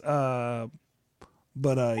 Anyways, Hey, come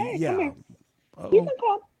yeah. here. You Oh, can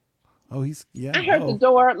come. he's yeah. I heard the Oh,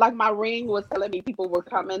 door, like my ring was telling me people were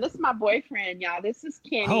coming. This is my boyfriend, y'all. This is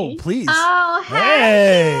Kenny. oh, please. Oh, Hey.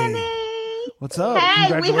 hey, Kenny. What's up?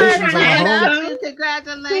 Hey, we heard Congratulations you on the and home. us.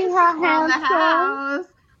 Congratulations See how on the handsome? house. Oh,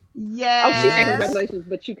 she said Yes. congratulations,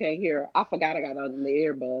 but you can't hear her. I forgot I got on the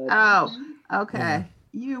earbuds. Oh, okay. Yeah.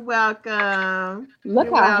 You're welcome. Look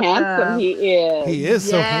You're how handsome welcome. he is. He is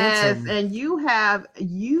so Yes, handsome. and you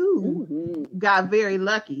Mhm. got very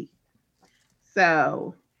lucky.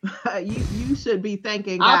 So you should be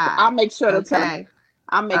thanking God. I'll make sure to tell him. Okay.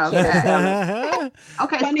 I'll make sure to Okay. tell him.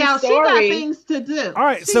 Okay, Funny now she got story. things to do. All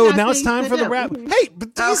right, She so got now it's things time to for the do. wrap. Mhm. Hey,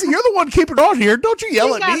 but Daisy, Okay. you're the one keeping it on here. Don't you yell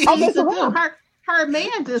She at got me. Oh, things that's to do. right. Her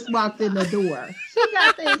man just walked in the door. She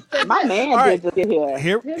got things to My do. man All right. did just get here.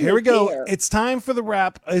 Here we go. Here. It's time for the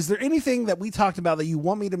wrap. Is there anything that we talked about that you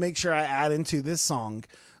want me to make sure I add into this song,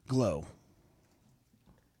 Glow?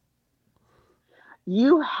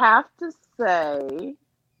 You have to say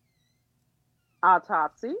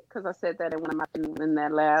autopsy because I said that in one of my in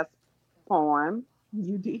that last poem,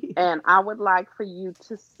 You did. and I would like for you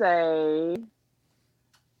to say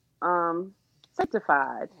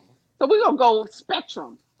sanctified. So we're gonna go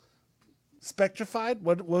spectrum. Spectrified?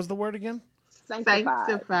 What was the word again? Sanctified.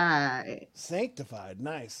 Sanctified. Sanctified.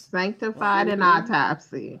 Nice. Sanctified and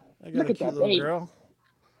autopsy. I got Look a at cute that little baby. girl.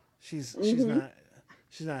 She's Mhm.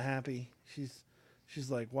 not happy. She's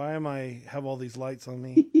like, why am I have all these lights on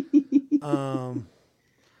me? All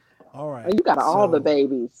right. Oh, you got all so- the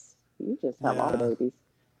babies. You just have all the Yeah. babies.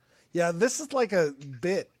 Yeah, this is like a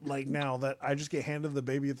bit like now that I just get handed the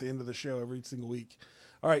baby at the end of the show every single week.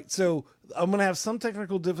 All right, so I'm going to have some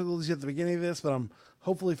technical difficulties at the beginning of this, but I'm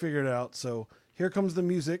hopefully figured it out. So here comes the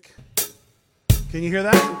music. Can you hear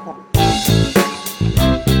that?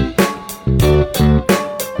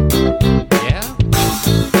 Yeah?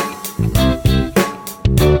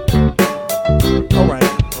 All right.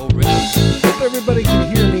 Oh, really? Hope everybody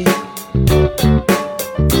can hear me.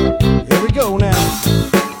 Here we go now.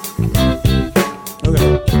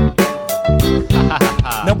 Okay.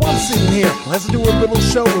 Now while I'm sitting here, let's do a little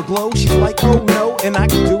show with Glow. She's like, oh no, and I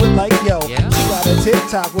can do it like yo. Yeah? She got a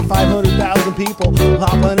TikTok with 500,000 people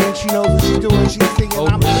hopping in. She knows what she's doing. She's singing. Oh,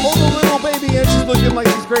 I'm really? holding a little baby, and she's looking like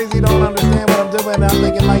she's crazy. Don't understand what I'm doing. I'm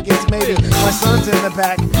thinking like it's maybe my son's in the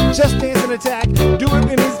back, just dancing attack, doing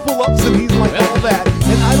in his pull-ups, and he's like all that.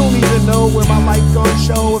 And I don't even know where my life's gonna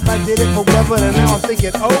show if I did it forever. And now I'm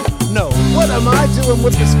thinking, oh no, what am I doing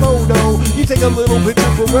with this photo? You take a little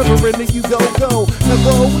picture forever and then you go. Now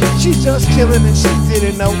Glow, she's just chilling and she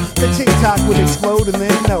didn't know the TikTok would explode. And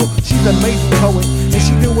then no, she's an amazing poet and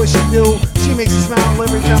she do what she do. She makes me smile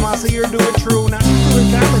every time I see her do it true. Now she's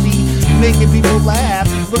doing comedy, making people laugh,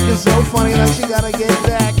 looking so funny like she gotta get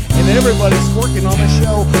back. And everybody's working on the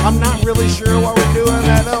show. I'm not really sure why we're doing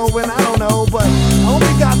that, oh, and I don't know, but I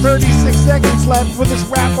only got 36 seconds left for this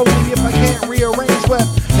rap, only if I can't rearrange what.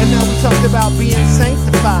 And now we talked about being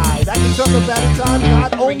sanctified. I can talk about a time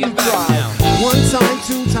God only tried. 1 time,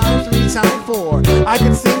 2 time, 3 time, 4. I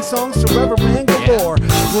can sing songs to Reverend galore.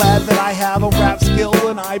 Glad that I have a rap skill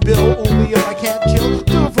and I bill. Only if I can't chill,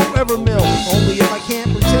 do it forever mill. Only if I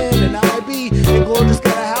can't pretend, and now I be. And Glow just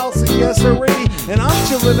got a house, and yes sirree. And I'm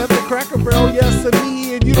chilling at the Cracker Barrel, yes to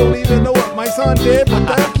me. And you don't even know what my son did, but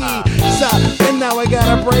thank you. And now I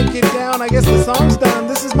gotta break it down. I guess the song's done.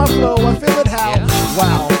 This is my flow. I feel it how. Yeah.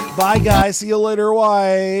 Wow. Bye guys. See you later.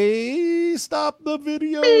 Why? Stop the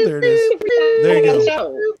video. There it is. There you go.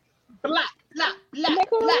 Show. Blah, blah, blah, Isn't that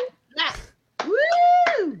cool? blah, blah.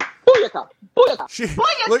 Woo! Booyaka. Booyaka. She,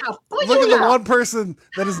 Booyaka, look booyaka. at the one person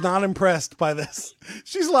that is not impressed by this.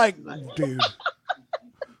 She's like, dude,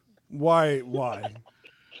 why?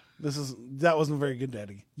 That wasn't very good,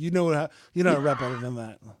 Daddy. You know how to rap better than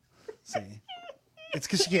that. See, it's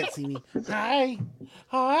because she can't see me.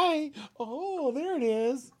 Hi. Oh, there it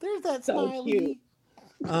is. There's that So smiley. cute.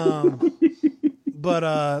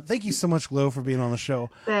 But thank you so much, Glow, for being on the show.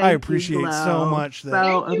 Thank I you, appreciate Glow. so much that.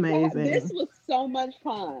 So Thank you for- amazing. This was so much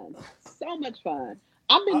fun. So much fun.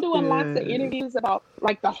 I've been doing lots of Good. interviews about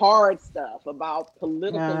like the hard stuff, about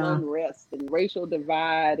political Yeah. unrest and racial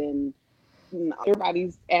divide, and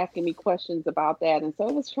everybody's asking me questions about that. And so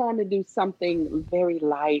I was trying to do something very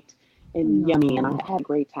light and yummy, and I had a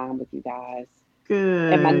great time with you guys.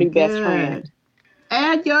 Good. And my new best good. friend.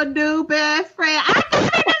 And your new best friend. I didn't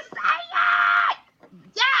even say it.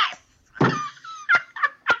 Yes.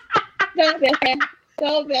 Go best friend.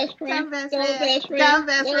 Go best friend. Go best Go friend. best friend. Go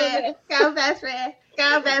best friend. Go best friend.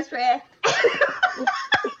 Go best friend.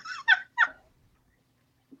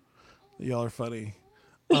 Y'all are funny.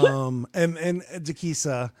 And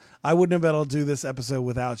Dakisa, I wouldn't have been able to do this episode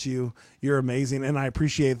without you. You're amazing, and I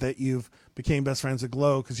appreciate that you've became best friends with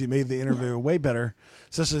Glow because you made the interview way better,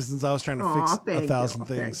 especially since I was trying to Aw, fix thank 1,000 you.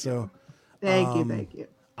 things. Thank So Thank you. Thank you.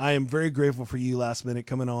 I am very grateful for you last minute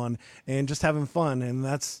coming on and just having fun, and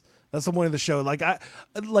that's the point of the show. Like I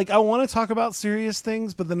want to talk about serious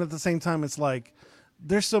things, but then at the same time, it's like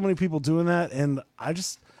there's so many people doing that, and I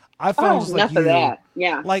find Oh, just like enough of you, that.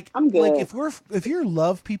 Yeah. like I'm good. Like if you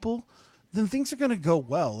love people, then things are gonna go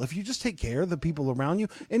well. If you just take care of the people around you,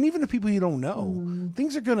 and even the people you don't know,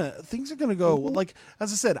 things are gonna go. Like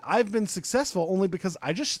as I said, I've been successful only because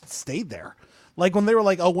I just stayed there. Like when they were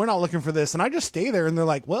like, "Oh, we're not looking for this," and I just stay there, and they're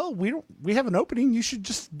like, "Well, we have an opening. You should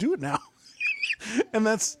just do it now." And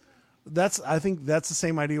that's I think that's the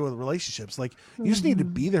same idea with relationships. Like you just need to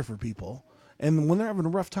be there for people. And when they're having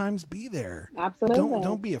rough times, be there. Absolutely.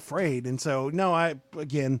 Don't be afraid. And so, no,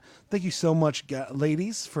 again, thank you so much,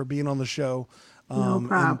 ladies, for being on the show. No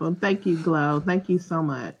problem. Thank you, Glow. Thank you so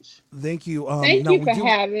much. Thank you. Thank you for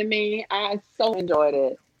having me. I so enjoyed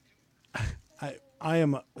it. I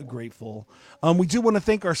am grateful. We do want to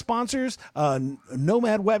thank our sponsors,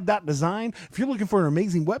 nomadweb.design. If you're looking for an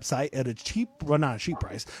amazing website at not a cheap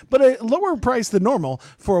price, but a lower price than normal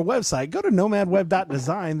for a website, go to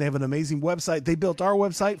nomadweb.design. They have an amazing website. They built our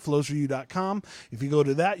website, flowsforyou.com. If you go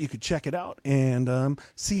to that, you could check it out and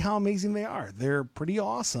see how amazing they are. They're pretty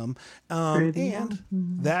awesome.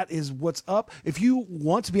 That is what's up. If you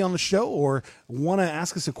want to be on the show or want to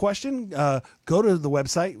ask us a question, go to the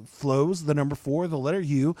website, flows, the number 4, the letter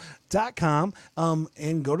U.com,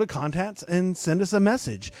 and go to contacts and send us a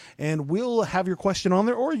message. And we'll have your question on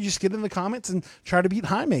there, or you just get in the comments and try to beat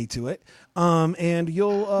Jaime to it. And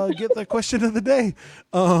you'll get the question of the day.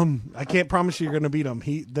 I can't promise you're going to beat him.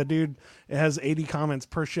 The dude has 80 comments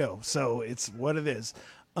per show, so it's what it is.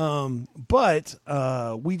 But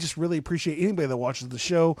we just really appreciate anybody that watches the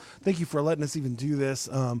show. Thank you for letting us even do this.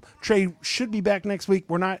 Trey should be back next week.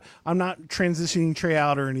 I'm not transitioning Trey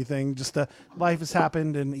out or anything. Just life has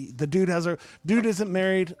happened, and the dude isn't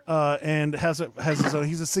married, and has his own.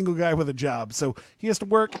 He's a single guy with a job, so he has to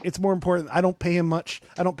work. It's more important. I don't pay him much.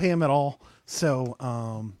 I don't pay him at all. So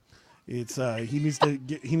it's he needs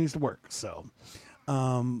to work. So,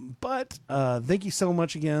 but thank you so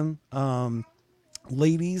much again.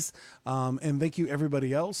 Ladies, and thank you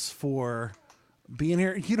everybody else for being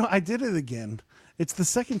here. You know, I did it again. It's the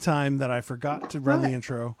second time that I forgot to run the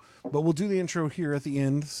intro, but we'll do the intro here at the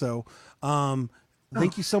end. So,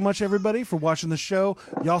 thank you so much everybody for watching the show.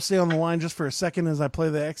 Y'all stay on the line just for a second as I play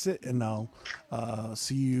the exit, and I'll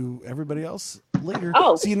see you everybody else later.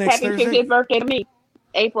 Oh, see you next happy Thursday. 50th birthday to me.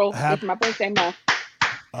 April is my birthday month.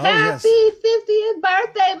 Oh, Happy yes. 50th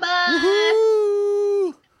birthday, bud.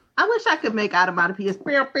 Woohoo! I wish I could make onomatopoeias.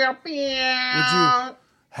 Pew, pew, pew. Would you?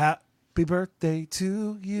 Happy birthday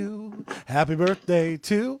to you. Happy birthday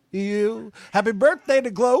to you. Happy birthday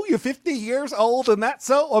to Glow. You're 50 years old, and that's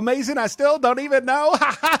so amazing. I still don't even know.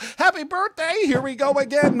 Happy birthday. Here we go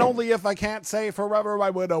again. Only if I can't say forever, I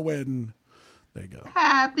would win. There you go.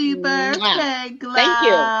 Happy birthday, Glow. Thank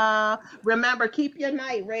you. Remember, keep your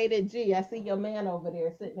night rated G. I see your man over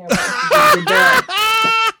there sitting there. watching the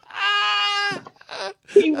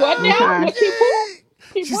He what now? What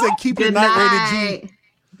She said, keep your Good night rated G.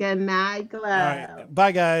 Good night, Glow. All right.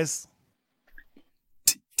 Bye, guys.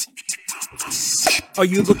 Are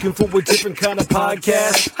you looking for a different kind of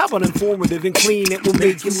podcast? How about informative and clean? It will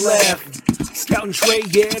make you laugh. Scout and Trey,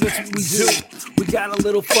 yeah, that's what we do. We got a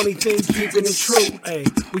little funny thing, keeping it true. Hey,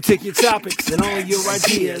 we take your topics and all your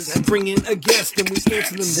ideas and bring in a guest and we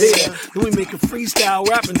answer them there. Then we make a freestyle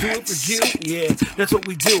rap and do it for you. Yeah, that's what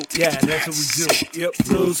we do. Yeah, that's what we do. Yep,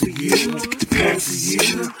 flows for you, flows for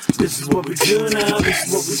you. This is what we do now. This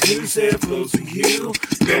is what we do. Say flows for you,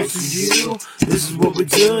 flows for you. This is what we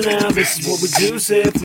do now. This is what we do. Say